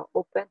seats are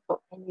open for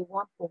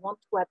anyone who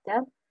wants to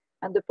attend.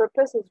 And the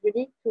purpose is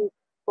really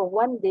for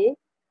one day,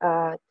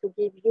 to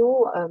give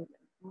you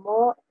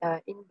more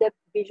in-depth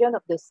vision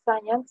of the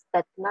science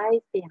that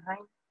lies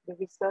behind the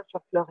research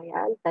of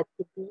L'Oréal. That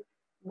could be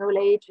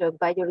knowledge of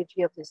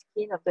biology of the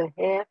skin, of the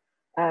hair,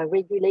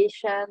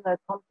 regulation,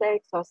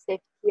 complex or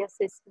safety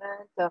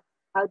assessment,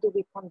 how do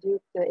we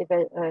conduct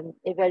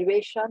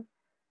evaluation.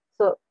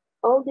 So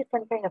all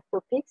different kind of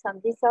topics,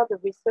 and these are the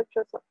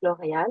researchers of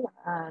L'Oréal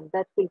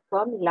that will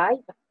come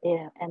live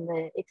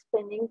and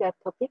explaining their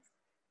topics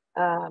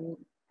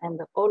and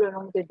all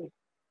along the day,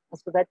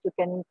 so that you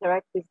can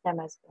interact with them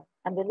as well.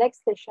 And the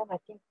next session, I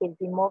think, will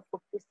be more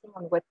focusing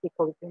on what we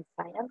call green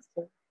science,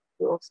 so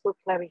to also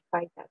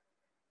clarify that.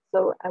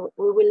 So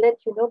we will let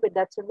you know, but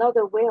that's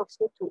another way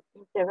also to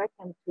interact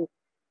and to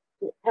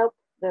help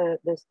the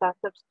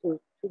startups to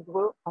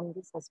grow on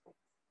this aspect.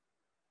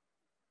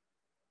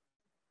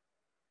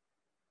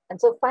 And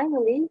so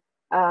finally,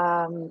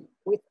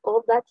 with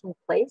all that in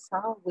place,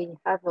 we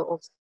have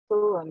also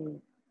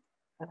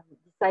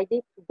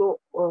decided to go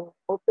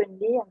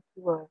openly and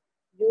to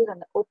use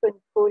an open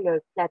call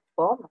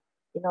platform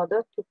in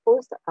order to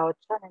post our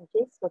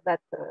challenges, so that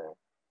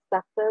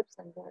startups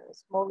and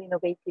small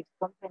innovative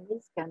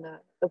companies can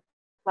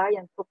apply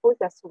and propose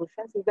their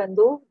solutions, even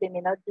though they may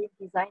not be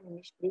designed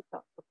initially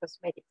for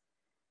cosmetics.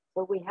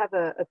 So we have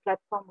a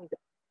platform with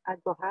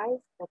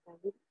Algorize that I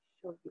will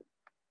show you.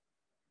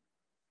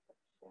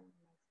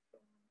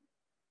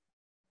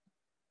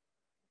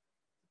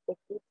 Take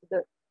you to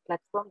the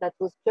platform that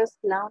was just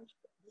launched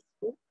this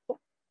week.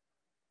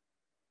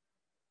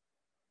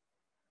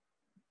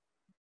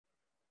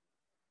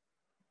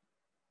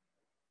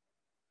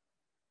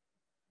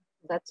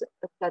 That's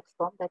a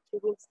platform that you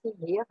will see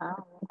here,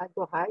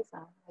 Agorize.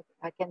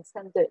 I can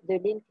send the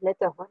link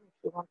later on if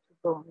you want to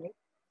go on it.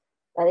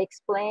 That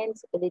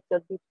explains a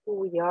little bit who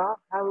we are,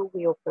 how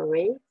we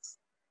operate.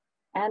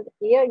 And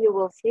here you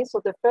will see,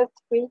 so the first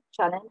 3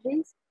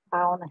 challenges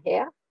are on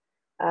hair.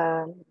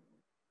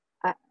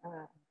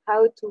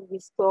 How to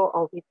restore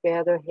or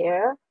repair the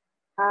hair,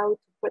 how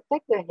to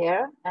protect the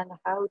hair, and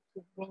how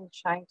to bring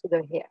shine to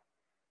the hair.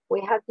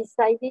 We have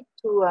decided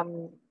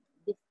to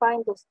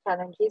define those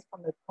challenges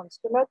from a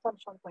consumer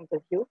attention point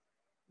of view,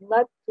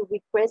 not to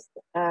request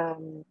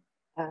and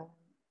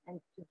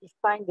to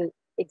define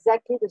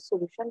exactly the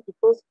solution,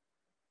 because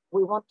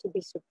we want to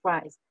be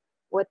surprised.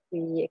 What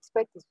we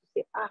expect is to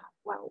say,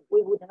 wow,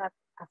 we would not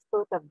have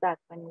thought of that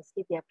when we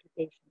see the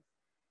application.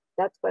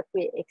 That's what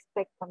we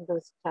expect from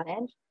those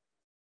challenges.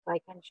 So I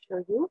can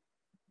show you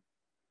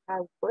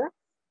how it works.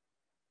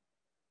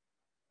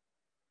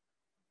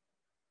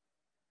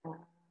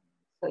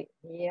 So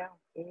here,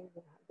 okay,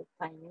 we have the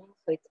timing.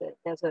 So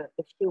there's a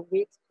few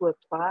weeks to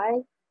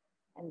apply.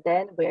 And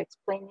then we're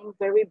explaining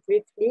very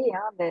briefly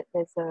that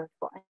there's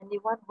for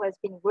anyone who has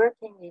been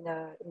working in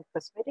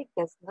cosmetic,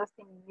 there's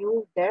nothing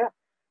new there.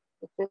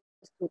 It's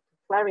just to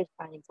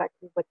clarify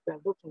exactly what we're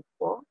looking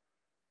for.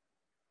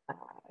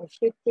 A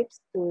few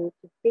tips to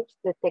pitch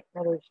the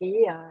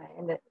technology,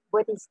 and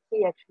what is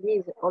key actually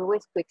is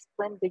always to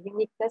explain the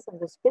uniqueness and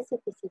the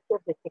specificity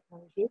of the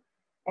technology,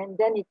 and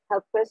then it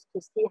helps us to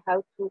see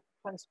how to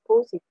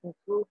transpose it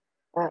into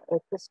a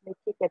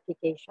cosmetic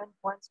application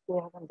once we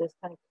have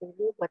understood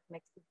clearly what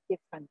makes it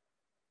different.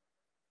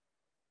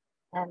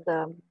 And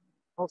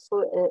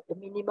also a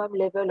minimum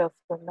level of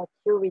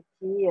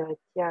maturity,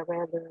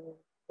 TRL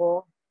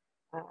 4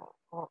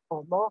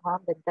 or more,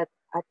 but that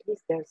at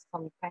least there's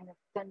some kind of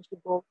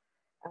tangible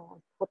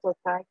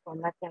prototype or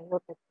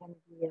material that can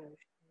be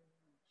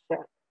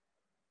shared.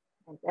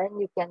 And then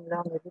you can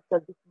learn a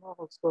little bit more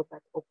also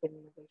about open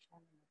innovation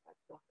and about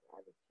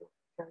L'Oréal if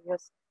you're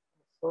curious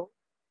also.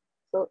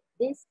 So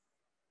this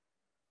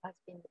has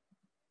been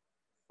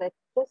set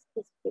just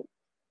this week.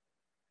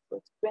 So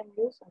it's brand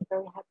new, so I'm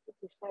very happy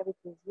to share it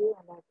with you,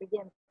 and I really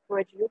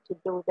encourage you to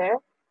go there.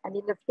 And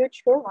in the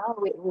future,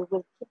 we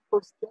will keep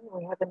posting.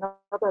 We have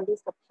another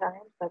list of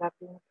challenges that are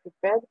being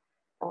prepared,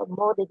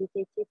 more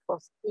dedicated for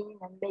skin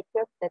and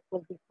makeup, that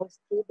will be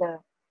posted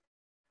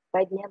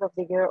by the end of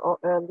the year or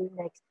early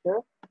next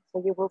year.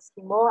 So you will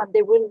see more, and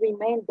they will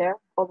remain there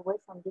always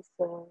on this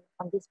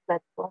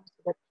platform,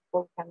 so that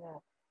people can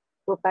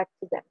go back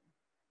to them.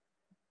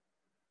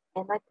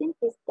 And I think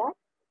with that,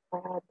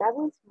 that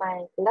was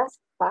my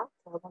last part.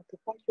 I want to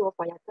thank you all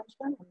for your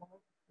attention, and now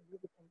we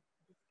can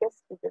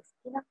discuss with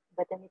Christina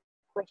about any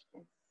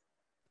questions.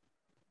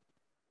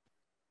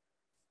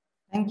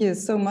 Thank you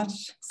so much,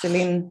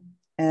 Céline.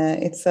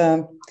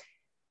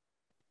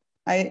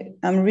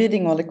 I'm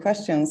reading all the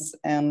questions,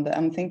 and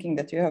I'm thinking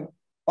that you have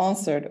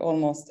answered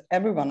almost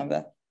every one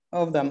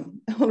of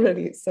them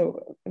already.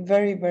 So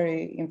very,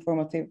 very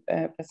informative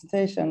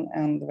presentation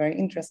and very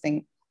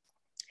interesting.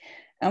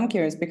 I'm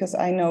curious because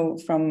I know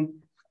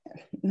from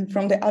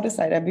the other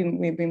side,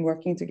 we've been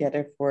working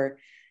together for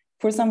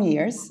some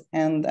years,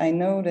 and I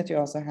know that you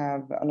also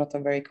have a lot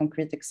of very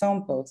concrete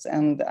examples.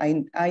 And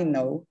I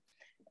know,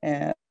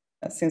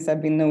 since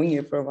I've been knowing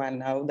you for a while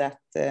now, that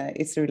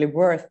it's really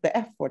worth the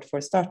effort for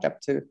a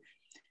startup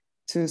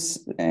to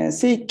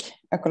seek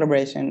a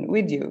collaboration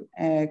with you.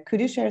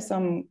 Could you share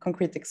some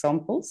concrete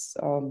examples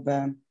of?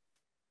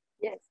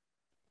 Yes,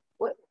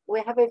 we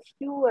have a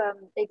few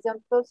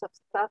examples of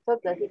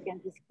startups that we can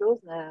disclose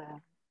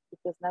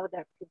because now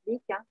they're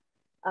public.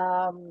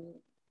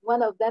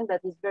 One of them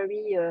that is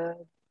very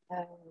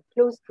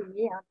close to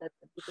me,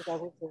 because I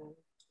was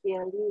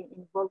clearly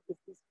involved with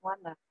this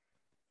one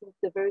since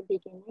the very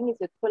beginning,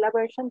 is a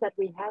collaboration that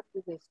we have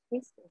with a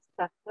Swiss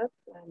startup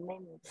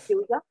named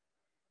Fiosa,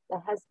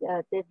 that has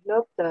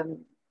developed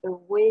a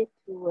way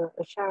to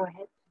a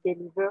showerhead to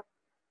deliver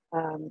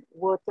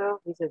water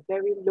with a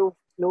very low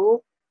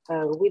flow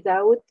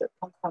without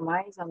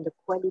compromise on the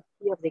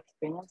quality of the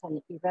experience,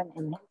 and even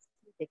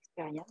enhancing the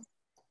experience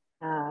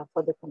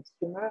for the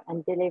consumer,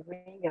 and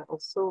delivering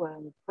also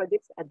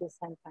products at the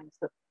same time.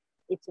 So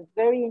it's a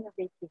very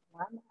innovative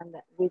one, and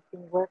we've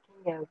been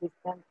working with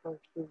them for a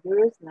few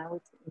years. Now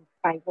it's in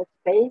pilot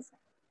phase,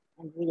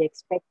 and we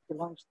expect to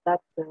launch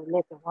that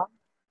later on.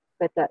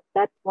 But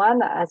that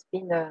one has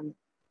been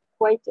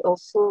quite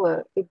also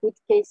a good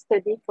case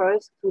study for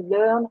us to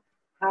learn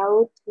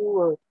how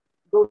to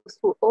go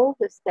through all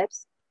the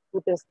steps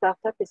with the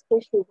startup,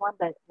 especially one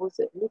that was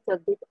a little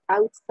bit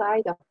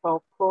outside of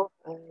our core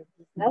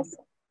business,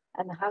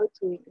 and how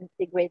to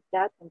integrate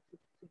that and to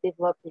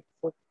develop it.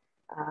 So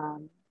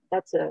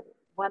that's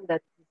one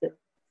that is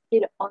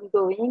still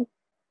ongoing,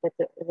 but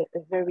a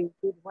very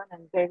good one,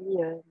 and very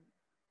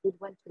good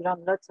one to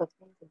learn lots of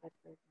things about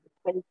the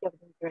quality of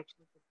the interaction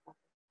with the startup.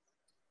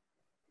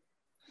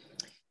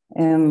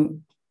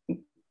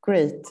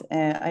 Great.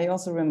 I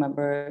also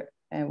remember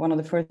one of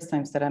the first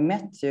times that I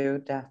met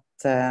you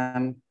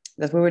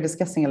that we were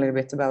discussing a little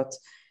bit about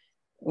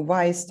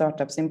why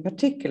startups in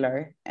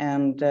particular.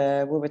 And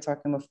we were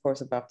talking, of course,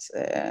 about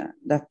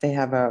that they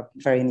have a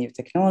very new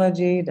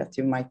technology that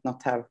you might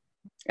not have,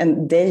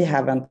 and they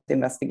haven't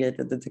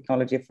investigated the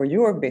technology for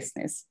your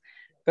business.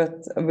 But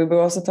we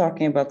were also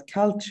talking about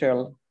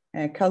cultural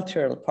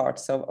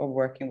parts of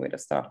working with a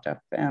startup.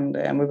 And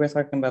we were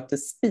talking about the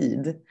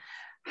speed.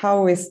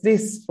 How is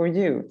this for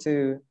you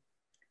to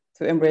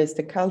embrace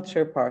the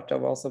culture part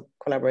of also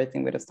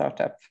collaborating with a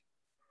startup?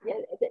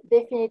 Yeah,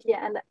 definitely.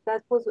 And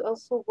that was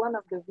also one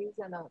of the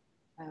reasons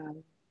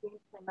to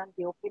implement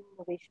the Open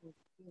Innovation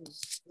Team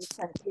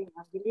recently.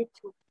 And we need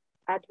to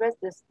address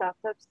the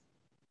startups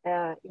in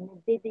a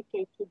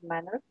dedicated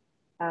manner,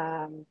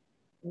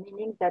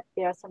 meaning that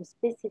there are some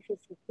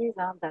specificities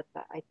that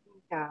I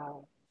think are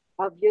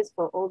obvious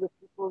for all the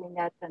people in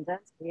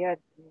attendance here,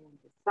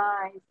 the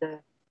size, the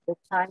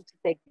time to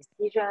take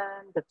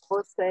decision, the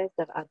process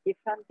that are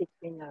different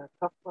between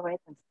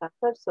corporate and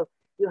startups. So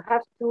you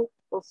have to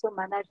also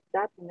manage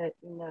that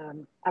in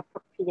an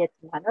appropriate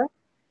manner.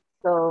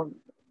 So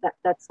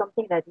that's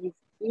something that is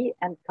key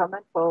and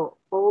common for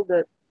all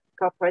the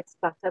corporate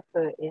startup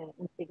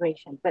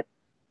integration. But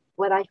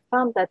what I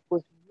found that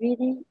was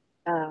really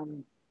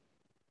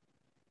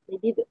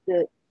maybe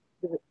the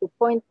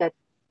point that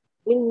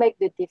will make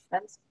the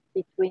difference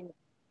between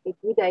a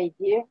good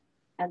idea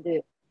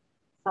and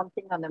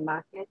something on the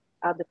market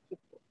are the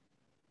people.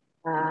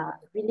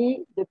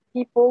 Really, the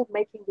people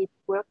making it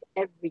work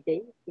every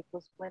day,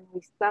 because when we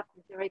start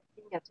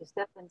interacting at a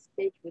certain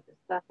stage with the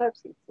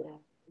startups,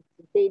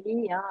 it's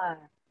daily,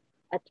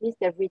 at least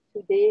every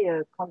 2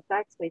 day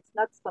contact. So it's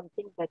not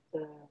something that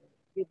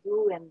you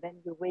do and then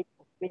you wait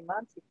for 3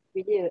 months. It's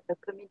really a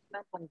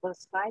commitment on both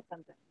sides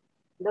and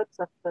lots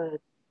of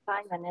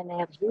time and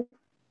energy.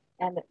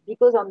 And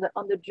because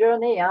on the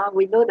journey,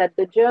 we know that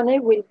the journey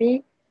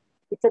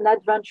it's an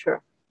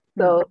adventure.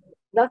 So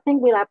nothing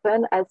will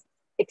happen as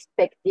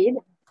expected.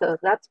 So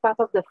that's part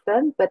of the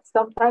fun, but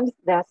sometimes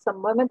there are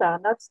some moments that are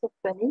not so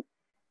funny.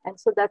 And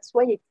so that's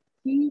why it's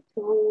key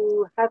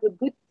to have a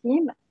good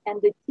team.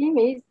 And the team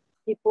is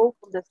people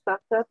from the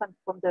startup and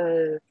from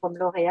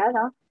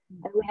L'Oréal.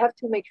 And we have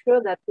to make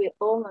sure that we're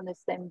all on the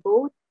same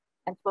boat.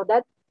 And for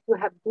that, to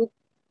have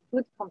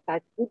good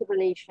contact, good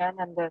relation,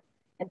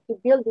 and to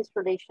build this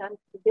relation,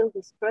 to build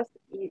this trust,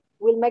 it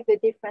will make the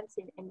difference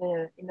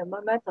in a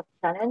moment of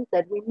challenge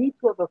that we need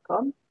to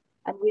overcome.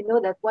 And we know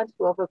that once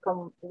we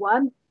overcome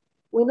one,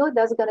 we know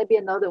there's going to be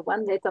another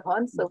one later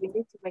on. So we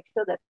need to make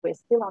sure that we're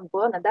still on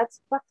board. And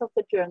that's part of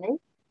the journey.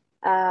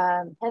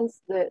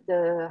 Hence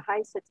the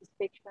high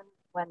satisfaction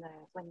when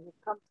you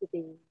come to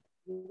the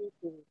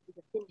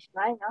finish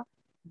line.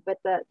 But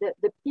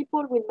the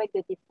people will make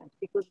the difference,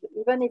 because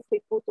even if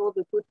we put all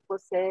the good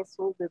process,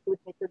 all the good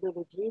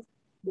methodologies,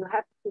 you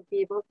have to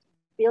be able to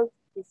build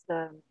this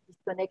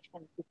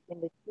connection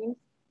between the teams,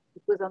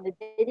 because on a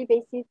daily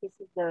basis, this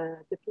is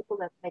the people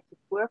that make it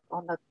work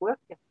or not work.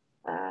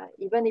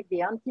 Even if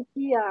the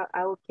entity are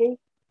okay,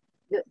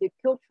 the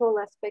cultural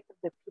aspect of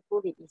the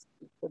people is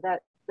key. So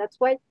that's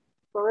why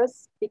for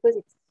us, because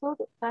it's so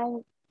the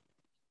time,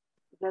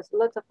 there's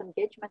lots of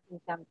engagement in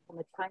terms from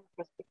a time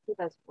perspective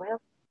as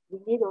well. We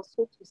need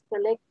also to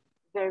select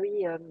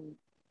very,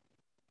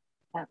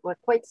 we're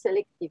quite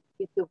selective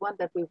with the one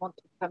that we want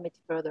to commit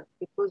further,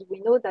 because we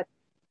know that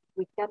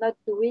we cannot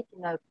do it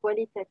in a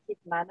qualitative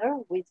manner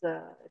with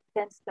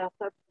 10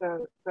 startups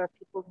per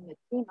people in the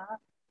team.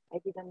 I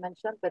didn't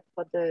mention, but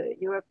for the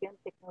European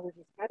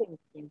Technology Academy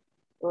team,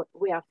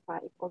 we are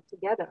 5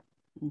 altogether.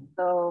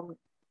 So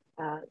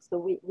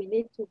we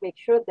need to make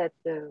sure that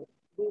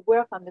we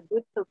work on the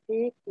good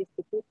topic with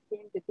the good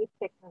team, the good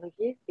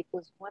technologies,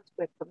 because once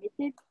we're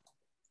committed,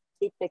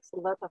 it takes a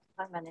lot of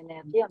time and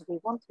energy, and we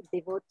want to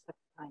devote that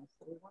time.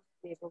 So we want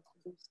to be able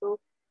to do so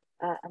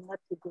and not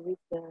to do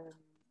it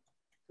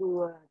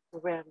too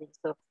rarely.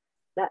 So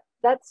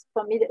that's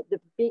for me the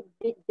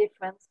big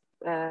difference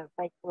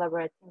by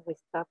collaborating with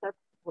startups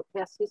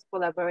versus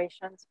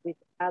collaborations with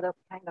other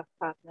kind of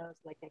partners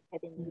like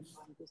academic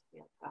or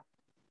industrial partners.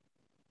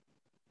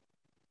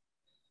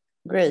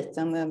 Great,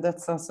 and then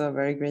that's also a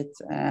very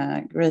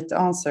great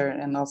answer,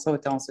 and also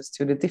it answers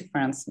to the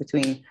difference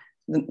between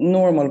the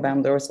normal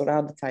vendors or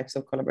other types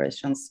of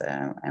collaborations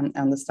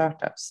and the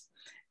startups.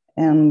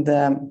 And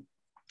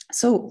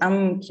so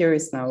I'm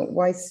curious now,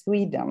 why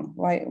Sweden?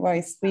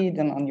 Why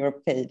Sweden on your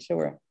page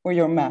or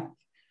your map?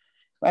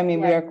 I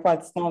mean, we are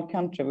quite a small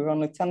country. We're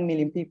only 10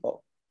 million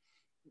people.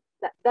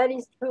 That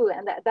is true,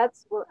 and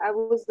that's what I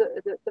was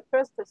the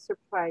first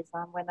surprise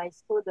when I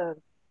saw the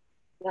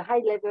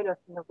high level of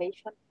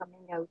innovation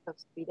coming out of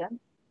Sweden,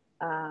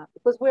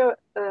 because we're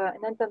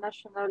an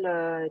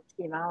international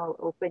team,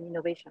 open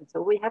innovation.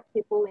 So we have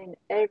people in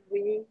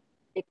every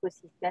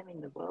ecosystem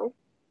in the world.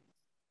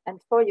 And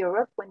for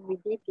Europe, when we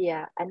did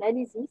the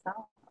analysis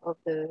of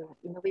the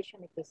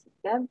innovation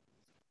ecosystem,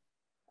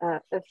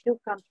 a few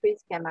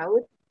countries came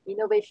out.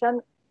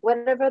 Innovation,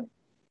 whatever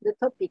the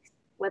topics,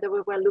 whether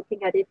we were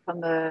looking at it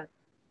from a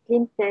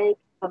clean tech,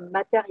 from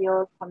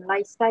materials, from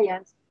life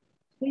science,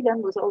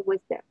 Sweden was always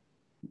there.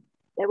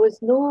 There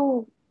was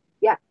no,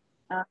 yeah.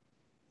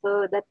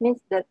 So that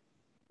means that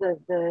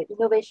the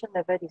innovation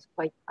level is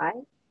quite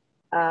high.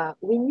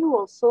 We knew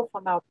also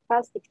from our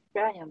past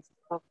experience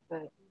of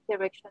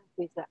interaction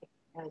with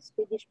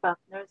Swedish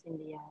partners in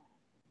the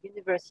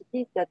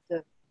universities that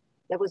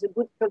there was a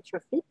good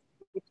culture fit,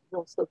 which is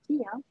also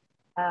key.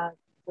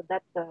 So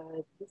that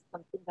this is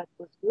something that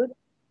was good.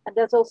 And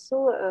there's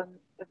also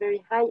a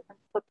very high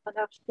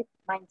entrepreneurship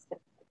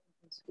mindset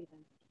in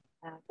Sweden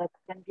that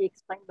can be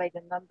explained by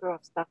the number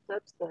of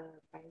startups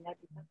by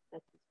inhabitants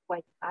that is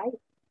quite high.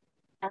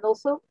 And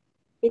also,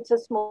 it's a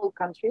small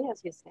country,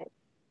 as you said,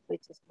 so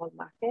it's a small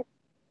market,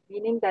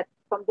 meaning that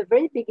from the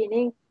very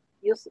beginning,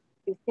 you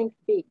think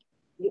big,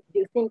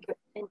 you think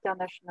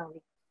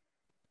internationally.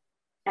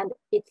 And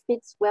it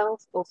fits well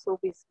also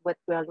with what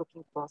we are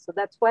looking for. So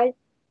that's why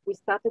we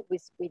started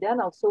with Sweden.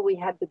 Also, we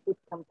had the good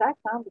contact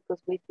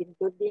because we've been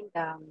building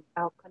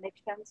our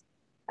connections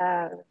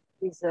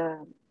with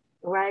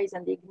RISE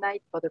and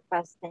Ignite for the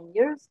past 10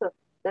 years. So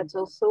that's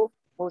also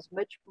was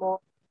much more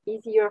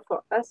easier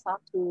for us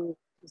to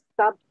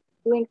start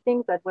doing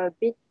things that were a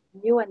bit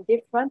new and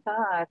different.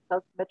 I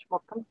felt much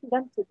more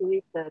confident to do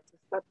it, to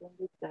start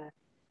doing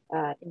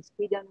it in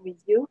Sweden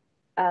with you.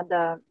 And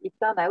it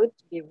turned out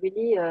to be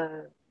really,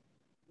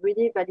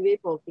 really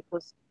valuable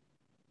because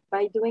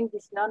by doing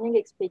this learning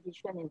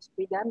expedition in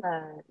Sweden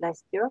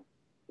last year,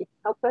 it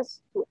helped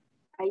us to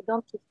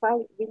identify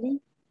really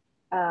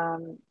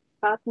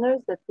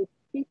partners that would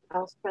fit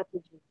our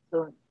strategy.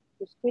 So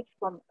to switch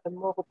from a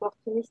more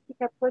opportunistic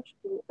approach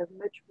to a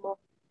much more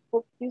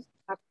focused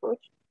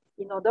approach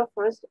in order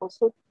for us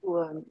also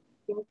to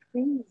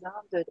increase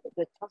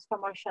the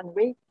transformation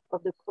rate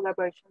of the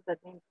collaborations that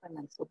we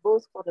implement. So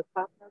both for the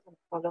partners and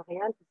for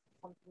L'Oréal, this is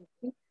something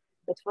key.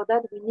 But for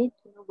that, we need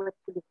to know what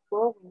to look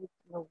for, we need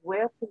to know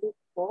where to look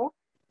for,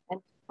 and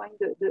to find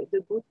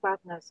the good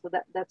partners. So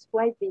that's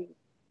why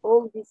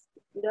all this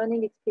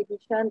learning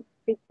expedition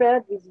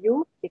prepared with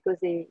you, because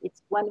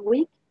it's 1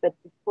 week, but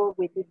before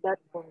we did that,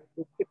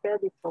 we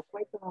prepared it for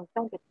quite a long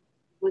time, but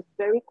it was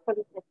very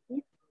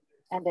qualitative.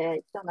 And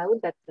it turned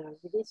out that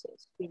really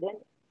Sweden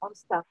on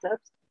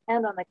startups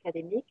and on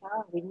academic,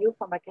 we knew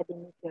from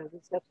academic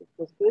research it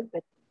was good,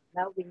 but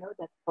now we know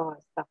that for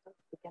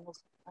startups, we can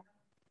also find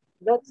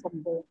lots of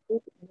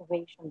good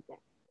innovation there.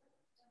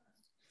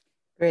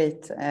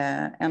 Great.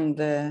 And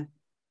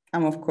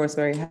I'm, of course,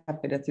 very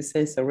happy that you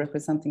say so,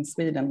 representing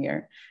Sweden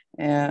here.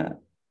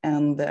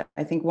 And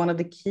I think one of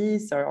the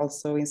keys are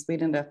also in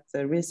Sweden that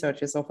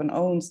researchers often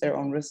owns their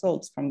own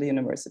results from the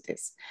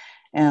universities.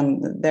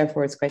 And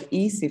therefore, it's quite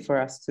easy for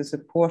us to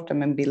support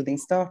them in building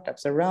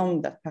startups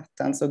around that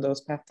patents, so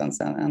those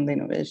patents and the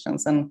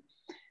innovations. And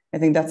I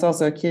think that's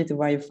also a key to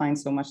why you find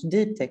so much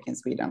deep tech in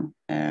Sweden,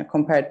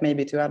 compared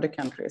maybe to other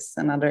countries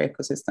and other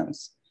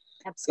ecosystems.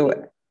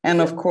 Absolutely. So, and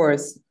of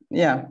course,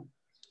 yeah.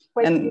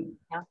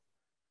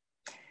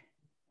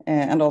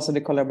 And also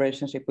the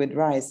collaboration with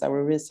RISE,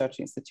 our research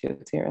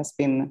institute here,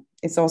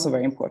 it's also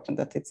very important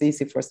that it's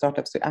easy for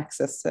startups to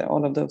access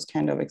all of those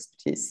kind of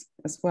expertise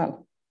as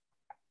well.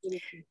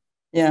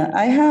 Yeah,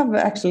 I have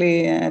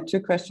actually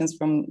 2 questions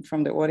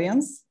from the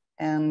audience.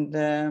 And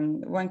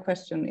one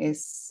question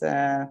is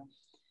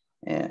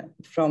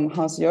from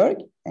Hans-Jörg.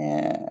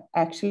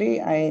 Actually,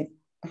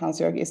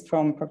 Hans-Jörg is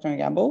from Procter &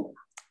 Gamble.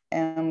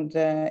 And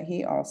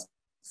he asks,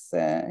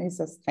 he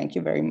says, thank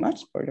you very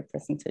much for the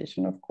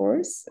presentation, of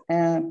course.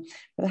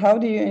 But how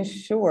do you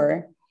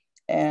ensure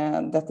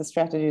that the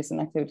strategies and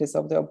activities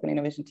of the Open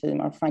Innovation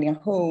team are finding a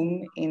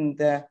home in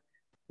the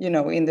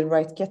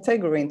right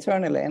category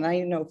internally? And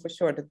I know for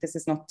sure that this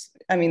is not,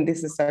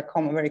 this is a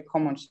very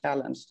common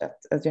challenge that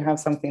you have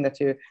something that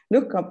you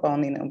look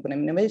upon in Open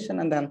Innovation,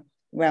 and then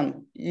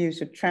when you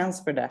should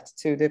transfer that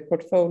to the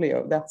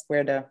portfolio, that's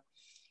where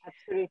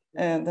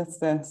that's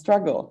the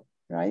struggle.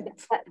 Right.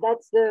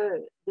 That's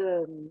the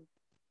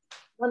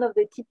one of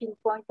the tipping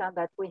points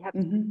that we have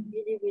to be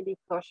really, really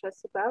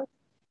cautious about,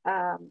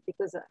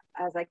 because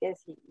as I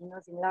guess he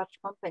knows, in large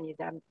companies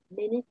there are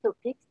many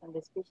topics, and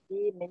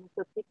especially many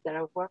topics that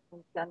are worked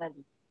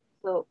internally.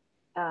 So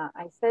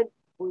I said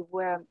we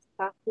were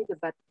started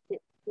about 2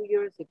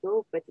 years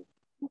ago, but it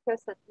took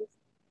us at least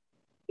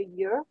a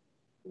year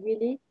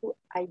really to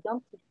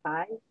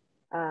identify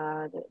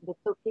the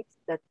topics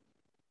that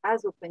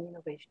as Open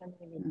Innovation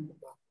we need to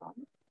work on.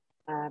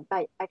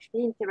 By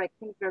actually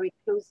interacting very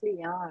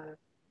closely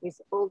with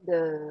all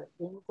the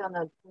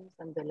internal teams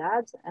and the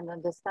labs, and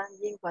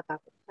understanding what are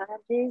the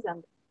challenges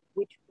and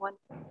which one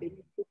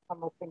benefit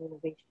from Open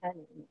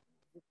Innovation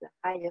with the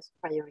highest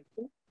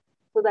priority,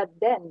 so that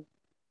then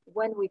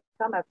when we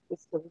come up with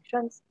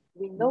solutions,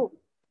 we know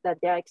that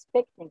they are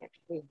expecting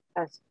actually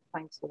us to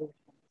find solutions.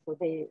 So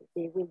they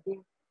will be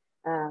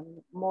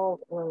more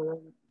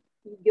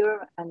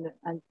eager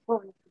and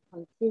prone to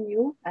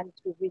continue and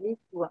to really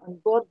to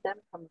onboard them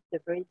from the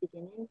very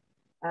beginning,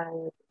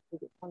 to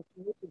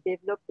continue to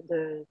develop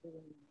the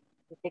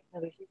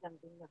technologies and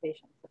the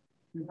innovations.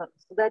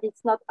 So that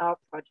it's not our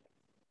project,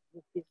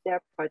 this is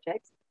their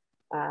project.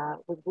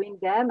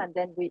 them, and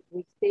then we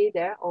stay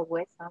there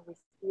always. We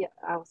see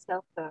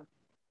ourselves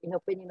in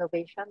open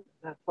innovation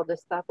for the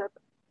startup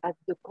as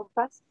the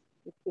compass,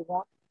 if you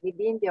want,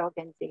 within the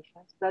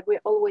organization, so that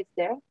we're always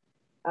there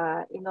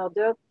in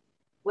order,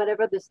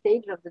 whatever the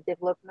stage of the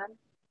development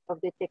of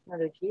the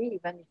technology,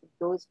 even if it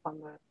goes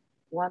from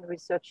one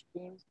research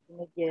team to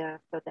maybe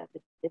after that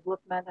the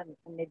development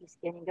and maybe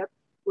scaling up,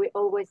 we're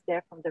always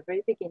there from the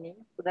very beginning,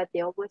 so that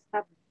they always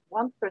have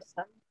one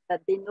person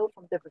that they know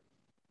from the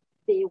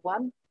day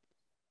one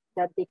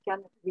that they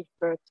can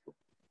refer to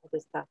the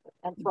startup.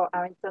 And for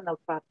our internal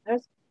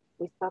partners,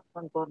 we start to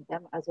onboard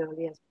them as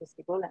early as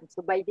possible. And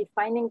so by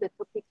defining the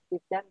topics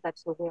with them,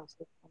 that's how we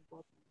also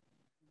onboard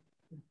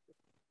them.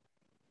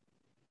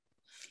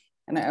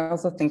 And I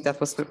also think that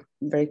was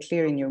very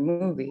clear in your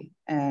movie,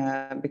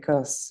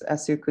 because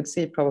as you could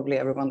see, probably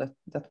everyone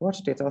that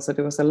watched it, also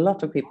there was a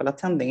lot of people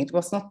attending. It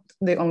was not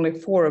the only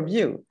 4 of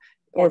you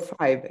or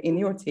 5 in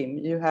your team.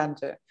 You had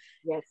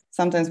yes,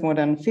 sometimes more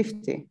than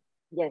 50.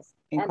 Yes,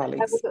 and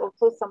colleagues. that was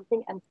also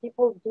something, and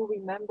people do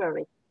remember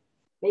it.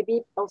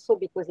 Maybe also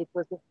because it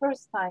was the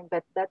first time,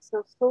 but that's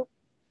also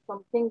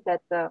something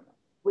that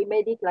we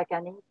made it like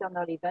an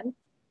internal event,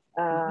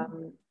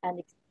 and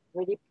it's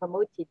really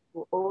promoted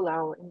to all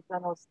our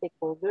internal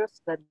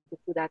stakeholders that they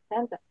could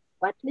attend,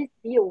 or at least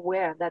be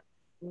aware that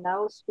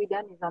now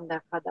Sweden is on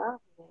their radar,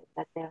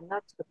 that they're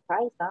not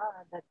surprised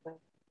that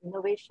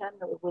innovation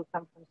will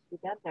come from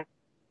Sweden, that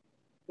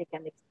they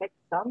can expect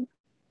some.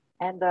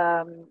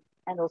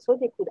 And also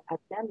they could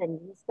attend and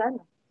listen.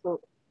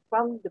 So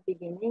from the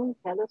beginning,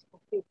 tell us,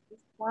 okay, this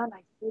one,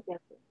 I see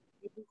that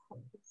maybe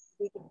something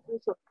we can do.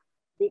 So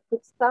they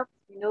could start,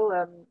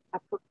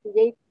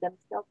 appropriate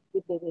themselves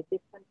with the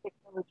different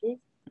technologies.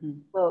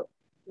 So,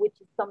 which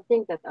is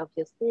something that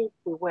obviously, if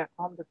we were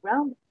on the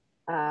ground,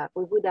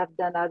 we would have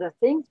done other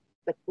things,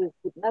 but we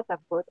would not have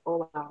brought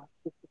all our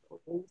 50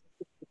 colleagues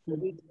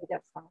with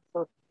us.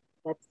 So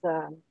that's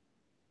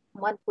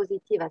one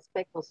positive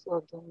aspect also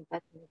of doing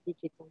that in a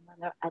digital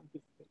manner at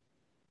this stage.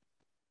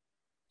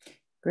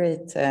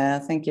 Great,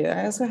 thank you.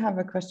 I also have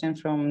a question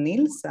from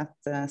Nils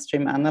at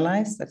Stream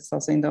Analyze, that's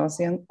also in the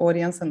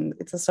audience, and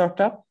it's a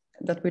startup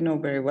that we know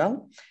very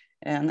well,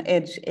 an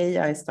edge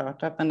AI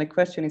startup. And the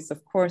question is,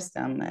 of course,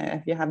 then,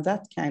 if you have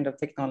that kind of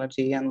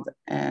technology, and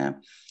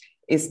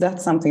is that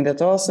something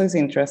that also is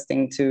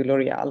interesting to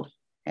L'Oréal?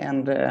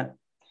 And yes.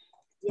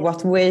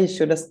 What way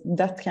should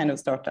that kind of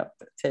startup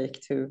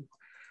take to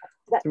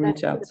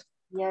reach out?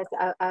 Yes,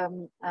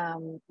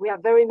 we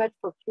are very much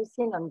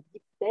focusing on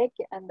deep tech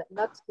and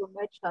not so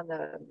much on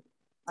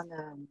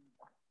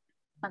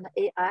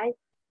AI,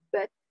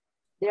 but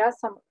there are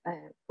some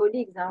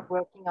colleagues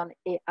working on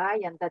AI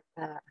and that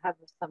have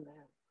some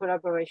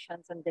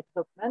collaborations and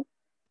development.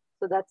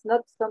 So that's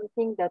not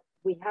something that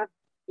we have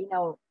in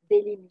our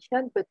daily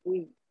mission, but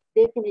we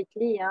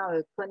definitely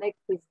connect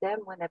with them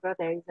whenever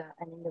there is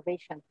an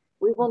innovation.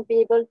 We won't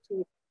be able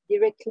to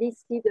directly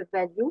see the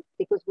value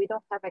because we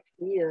don't have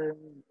actually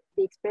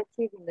the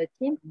expertise in the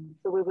team.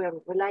 So we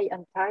will rely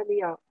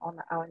entirely on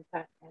our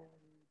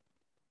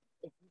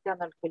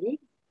internal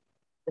colleagues.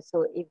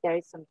 So if there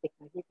is some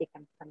technology, they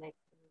can connect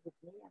with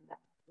me and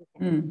we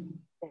can,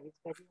 there is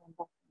value on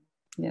that.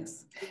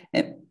 Yes.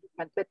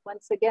 But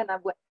once again,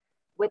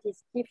 what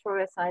is key for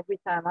us every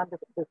time,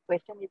 the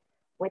question is,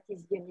 what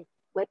is unique?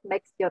 What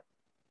makes your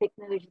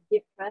technology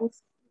different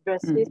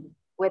versus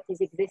what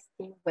is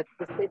existing, what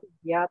is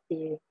the art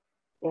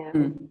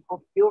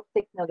of your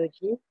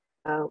technology?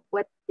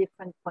 What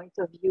different point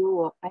of view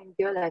or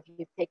angle have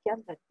you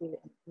taken that will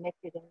make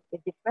a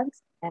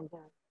difference? And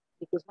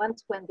because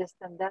once we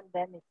understand them,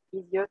 then it's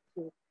easier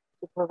to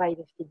provide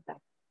a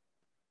feedback.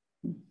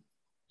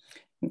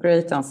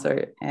 Great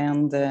answer.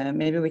 And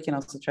maybe we can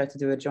also try to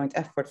do a joint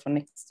effort for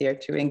next year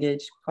to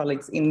engage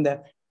colleagues in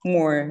the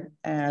more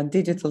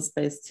digital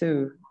space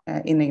too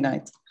in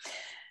Ignite.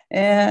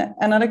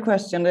 Another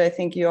question that I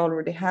think you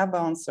already have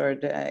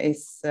answered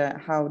is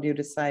how do you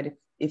decide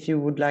if you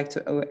would like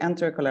to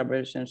enter a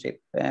collaboration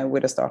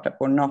with a startup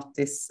or not?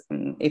 Is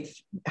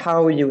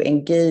how you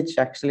engage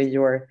actually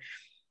your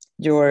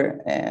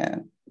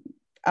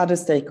other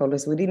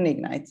stakeholders within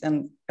Ignite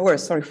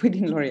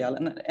within L'Oréal.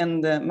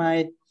 And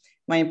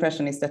my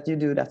impression is that you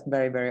do that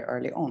very, very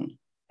early on.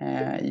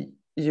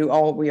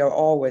 We are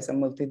always a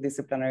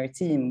multidisciplinary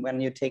team when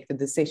you take the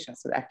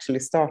decisions to actually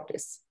start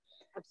this.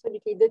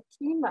 Absolutely. The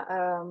team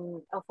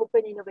of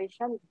Open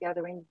Innovation is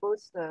gathering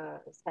both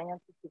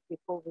scientific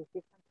people with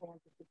different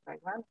scientific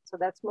backgrounds. So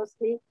that's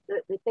mostly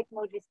the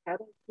technology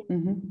scouting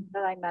team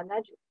that I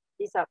manage.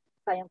 These are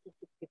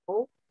scientific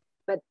people,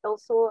 but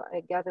also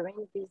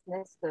gathering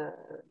business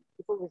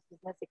people with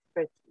business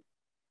expertise.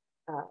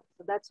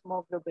 So that's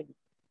more globally.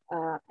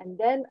 And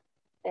then,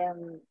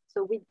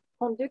 so we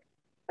conduct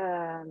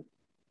the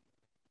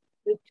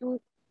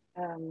two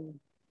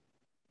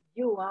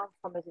view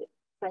from a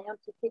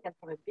scientific and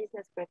from a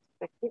business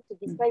perspective to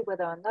decide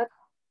whether or not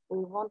we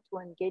want to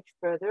engage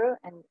further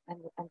and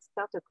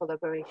start a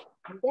collaboration.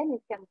 And then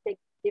it can take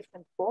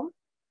different forms.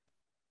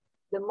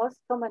 The most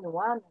common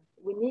one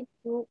we need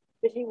to,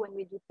 especially when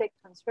we do tech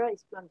transfer,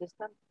 is to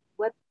understand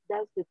what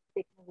does the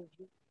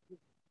technology do?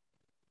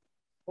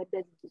 What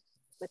does it do?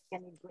 What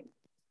can it bring?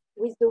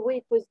 With the way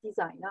it was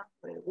designed,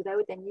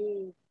 without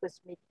any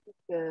cosmetic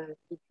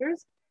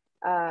features,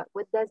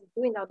 what does it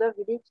do in order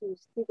really to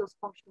see those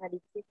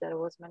functionalities that I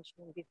was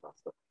mentioning before?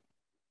 So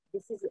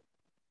this is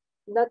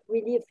not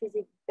really a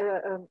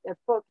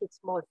POC, it's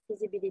more a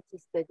feasibility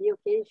study.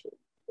 Okay,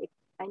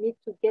 I need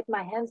to get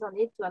my hands on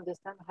it to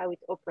understand how it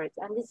operates.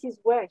 And this is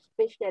where,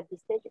 especially at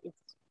this stage,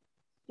 it's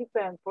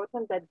super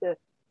important that the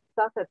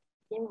startup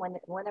team,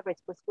 whenever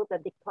it's possible,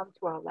 that they come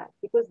to our lab,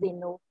 because they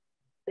know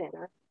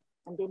better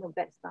and they know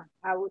best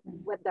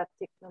what that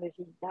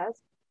technology does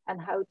and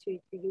how to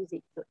use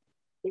it. So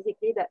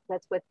basically,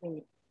 that's what we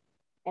need.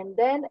 And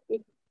then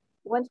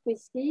once we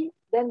see,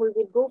 then we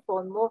will go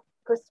for a more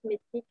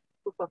cosmetic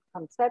proof of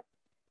concept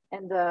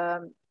and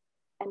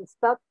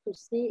start to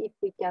see if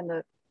we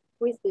can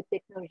twist the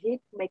technology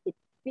to make it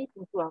fit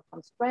into our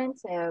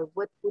constraints.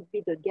 What would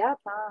be the gap?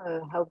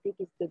 How big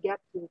is the gap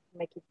to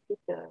make it fit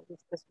with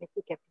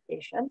cosmetic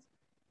applications?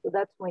 So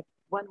that's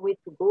one way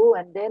to go.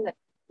 And then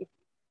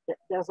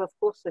there's of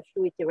course a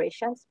few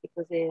iterations,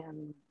 because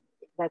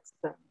that's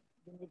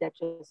you need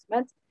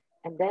adjustments.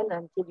 And then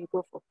until you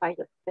go for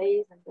pilot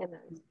phase, and then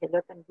scale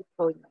up and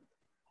deployment.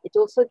 It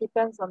also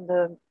depends on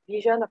the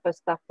vision of a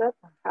startup,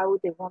 how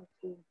they want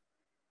to,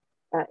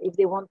 if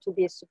they want to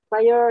be a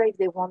supplier, if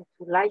they want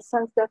to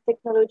license their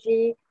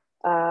technology,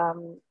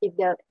 if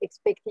they're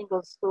expecting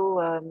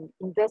also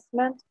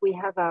investment. We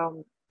have our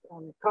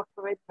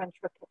corporate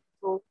venture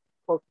capital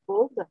called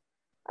Fold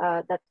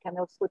that can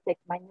also take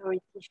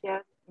minority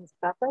shares in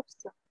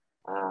startups.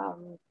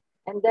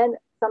 And then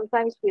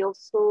sometimes we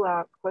also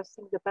are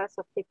crossing the path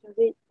of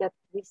technology that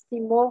we see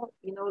more,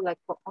 like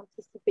for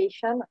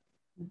anticipation,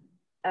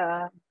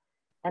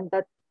 and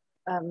that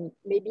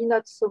maybe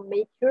not so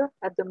mature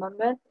at the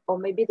moment, or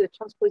maybe the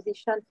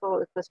transposition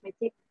for a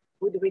cosmetic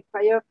would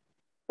require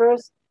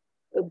first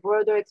a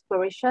broader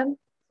exploration,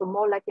 so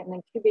more like an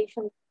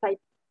incubation type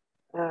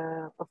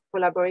of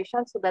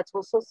collaboration. So that's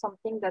also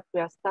something that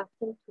we are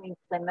starting to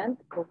implement.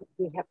 So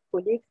we have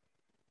colleagues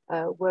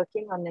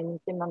working on an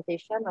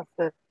implementation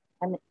of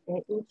an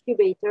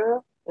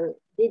incubator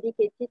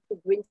dedicated to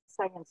green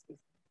sciences.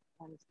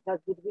 And that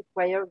would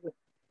require,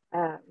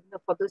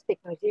 for those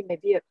technologies,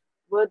 maybe a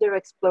broader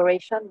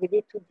exploration. We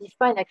need to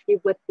define actually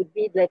what would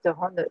be later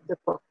on the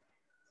POC.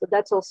 So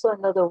that's also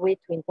another way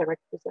to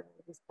interact with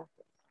these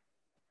startups.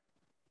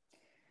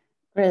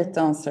 Great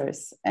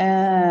answers.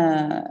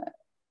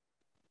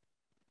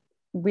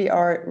 We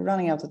are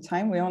running out of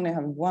time. We only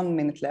have 1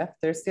 minute left.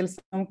 There's still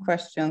some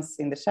questions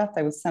in the chat.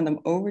 I will send them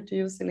over to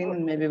you, Céline,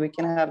 and maybe we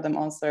can have them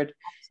answered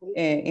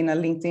in a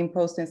LinkedIn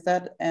post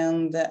instead.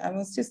 And I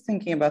was just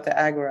thinking about the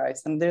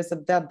Agorize, and there's a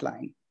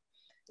deadline.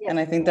 Yes. And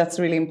I think that's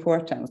really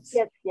important.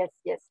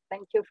 Yes.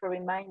 Thank you for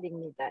reminding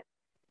me that.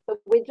 So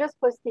we just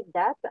posted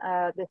that,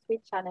 the 3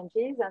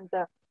 challenges, and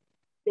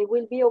they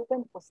will be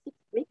open for 6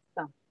 weeks.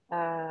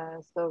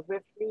 So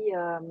roughly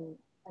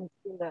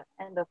until the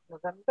end of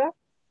November.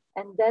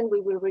 And then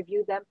we will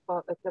review them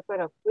for a couple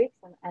of weeks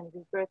and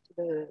revert to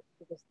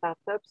the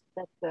startups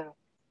that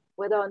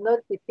whether or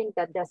not we think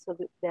that their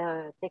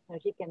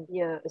technology can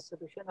be a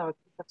solution or a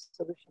piece of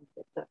solution.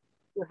 But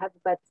you have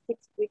about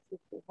 6 weeks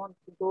if you want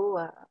to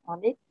go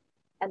on it.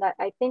 And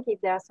I think if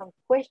there are some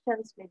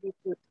questions, maybe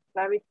to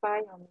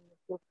clarify,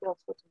 feel free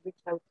also to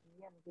reach out to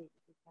me, and we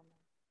can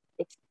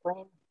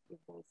explain if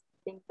there's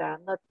things that are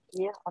not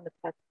clear on the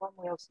platform.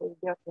 We're also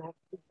here to have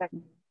feedback.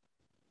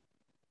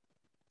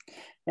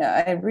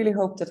 Yeah, I really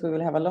hope that we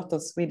will have a lot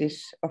of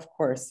Swedish, of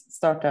course,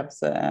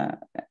 startups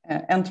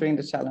entering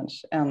the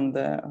challenge, and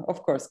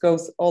of course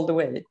goes all the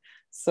way.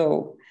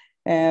 So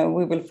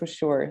we will for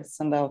sure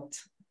send out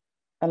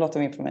a lot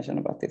of information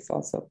about this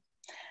also.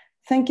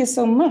 Thank you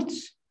so much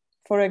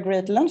for a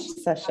great lunch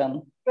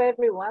session. For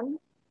everyone,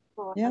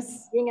 for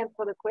being and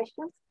for the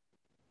questions.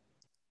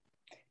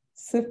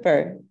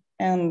 Super.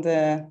 And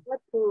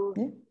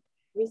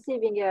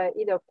receiving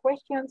either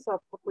questions or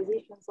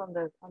propositions on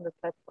the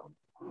platform.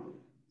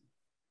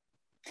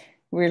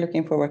 We're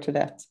looking forward to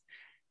that.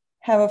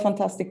 Have a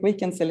fantastic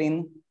weekend,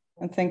 Céline.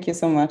 And thank you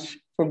so much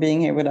for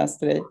being here with us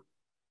today.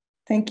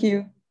 Thank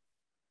you.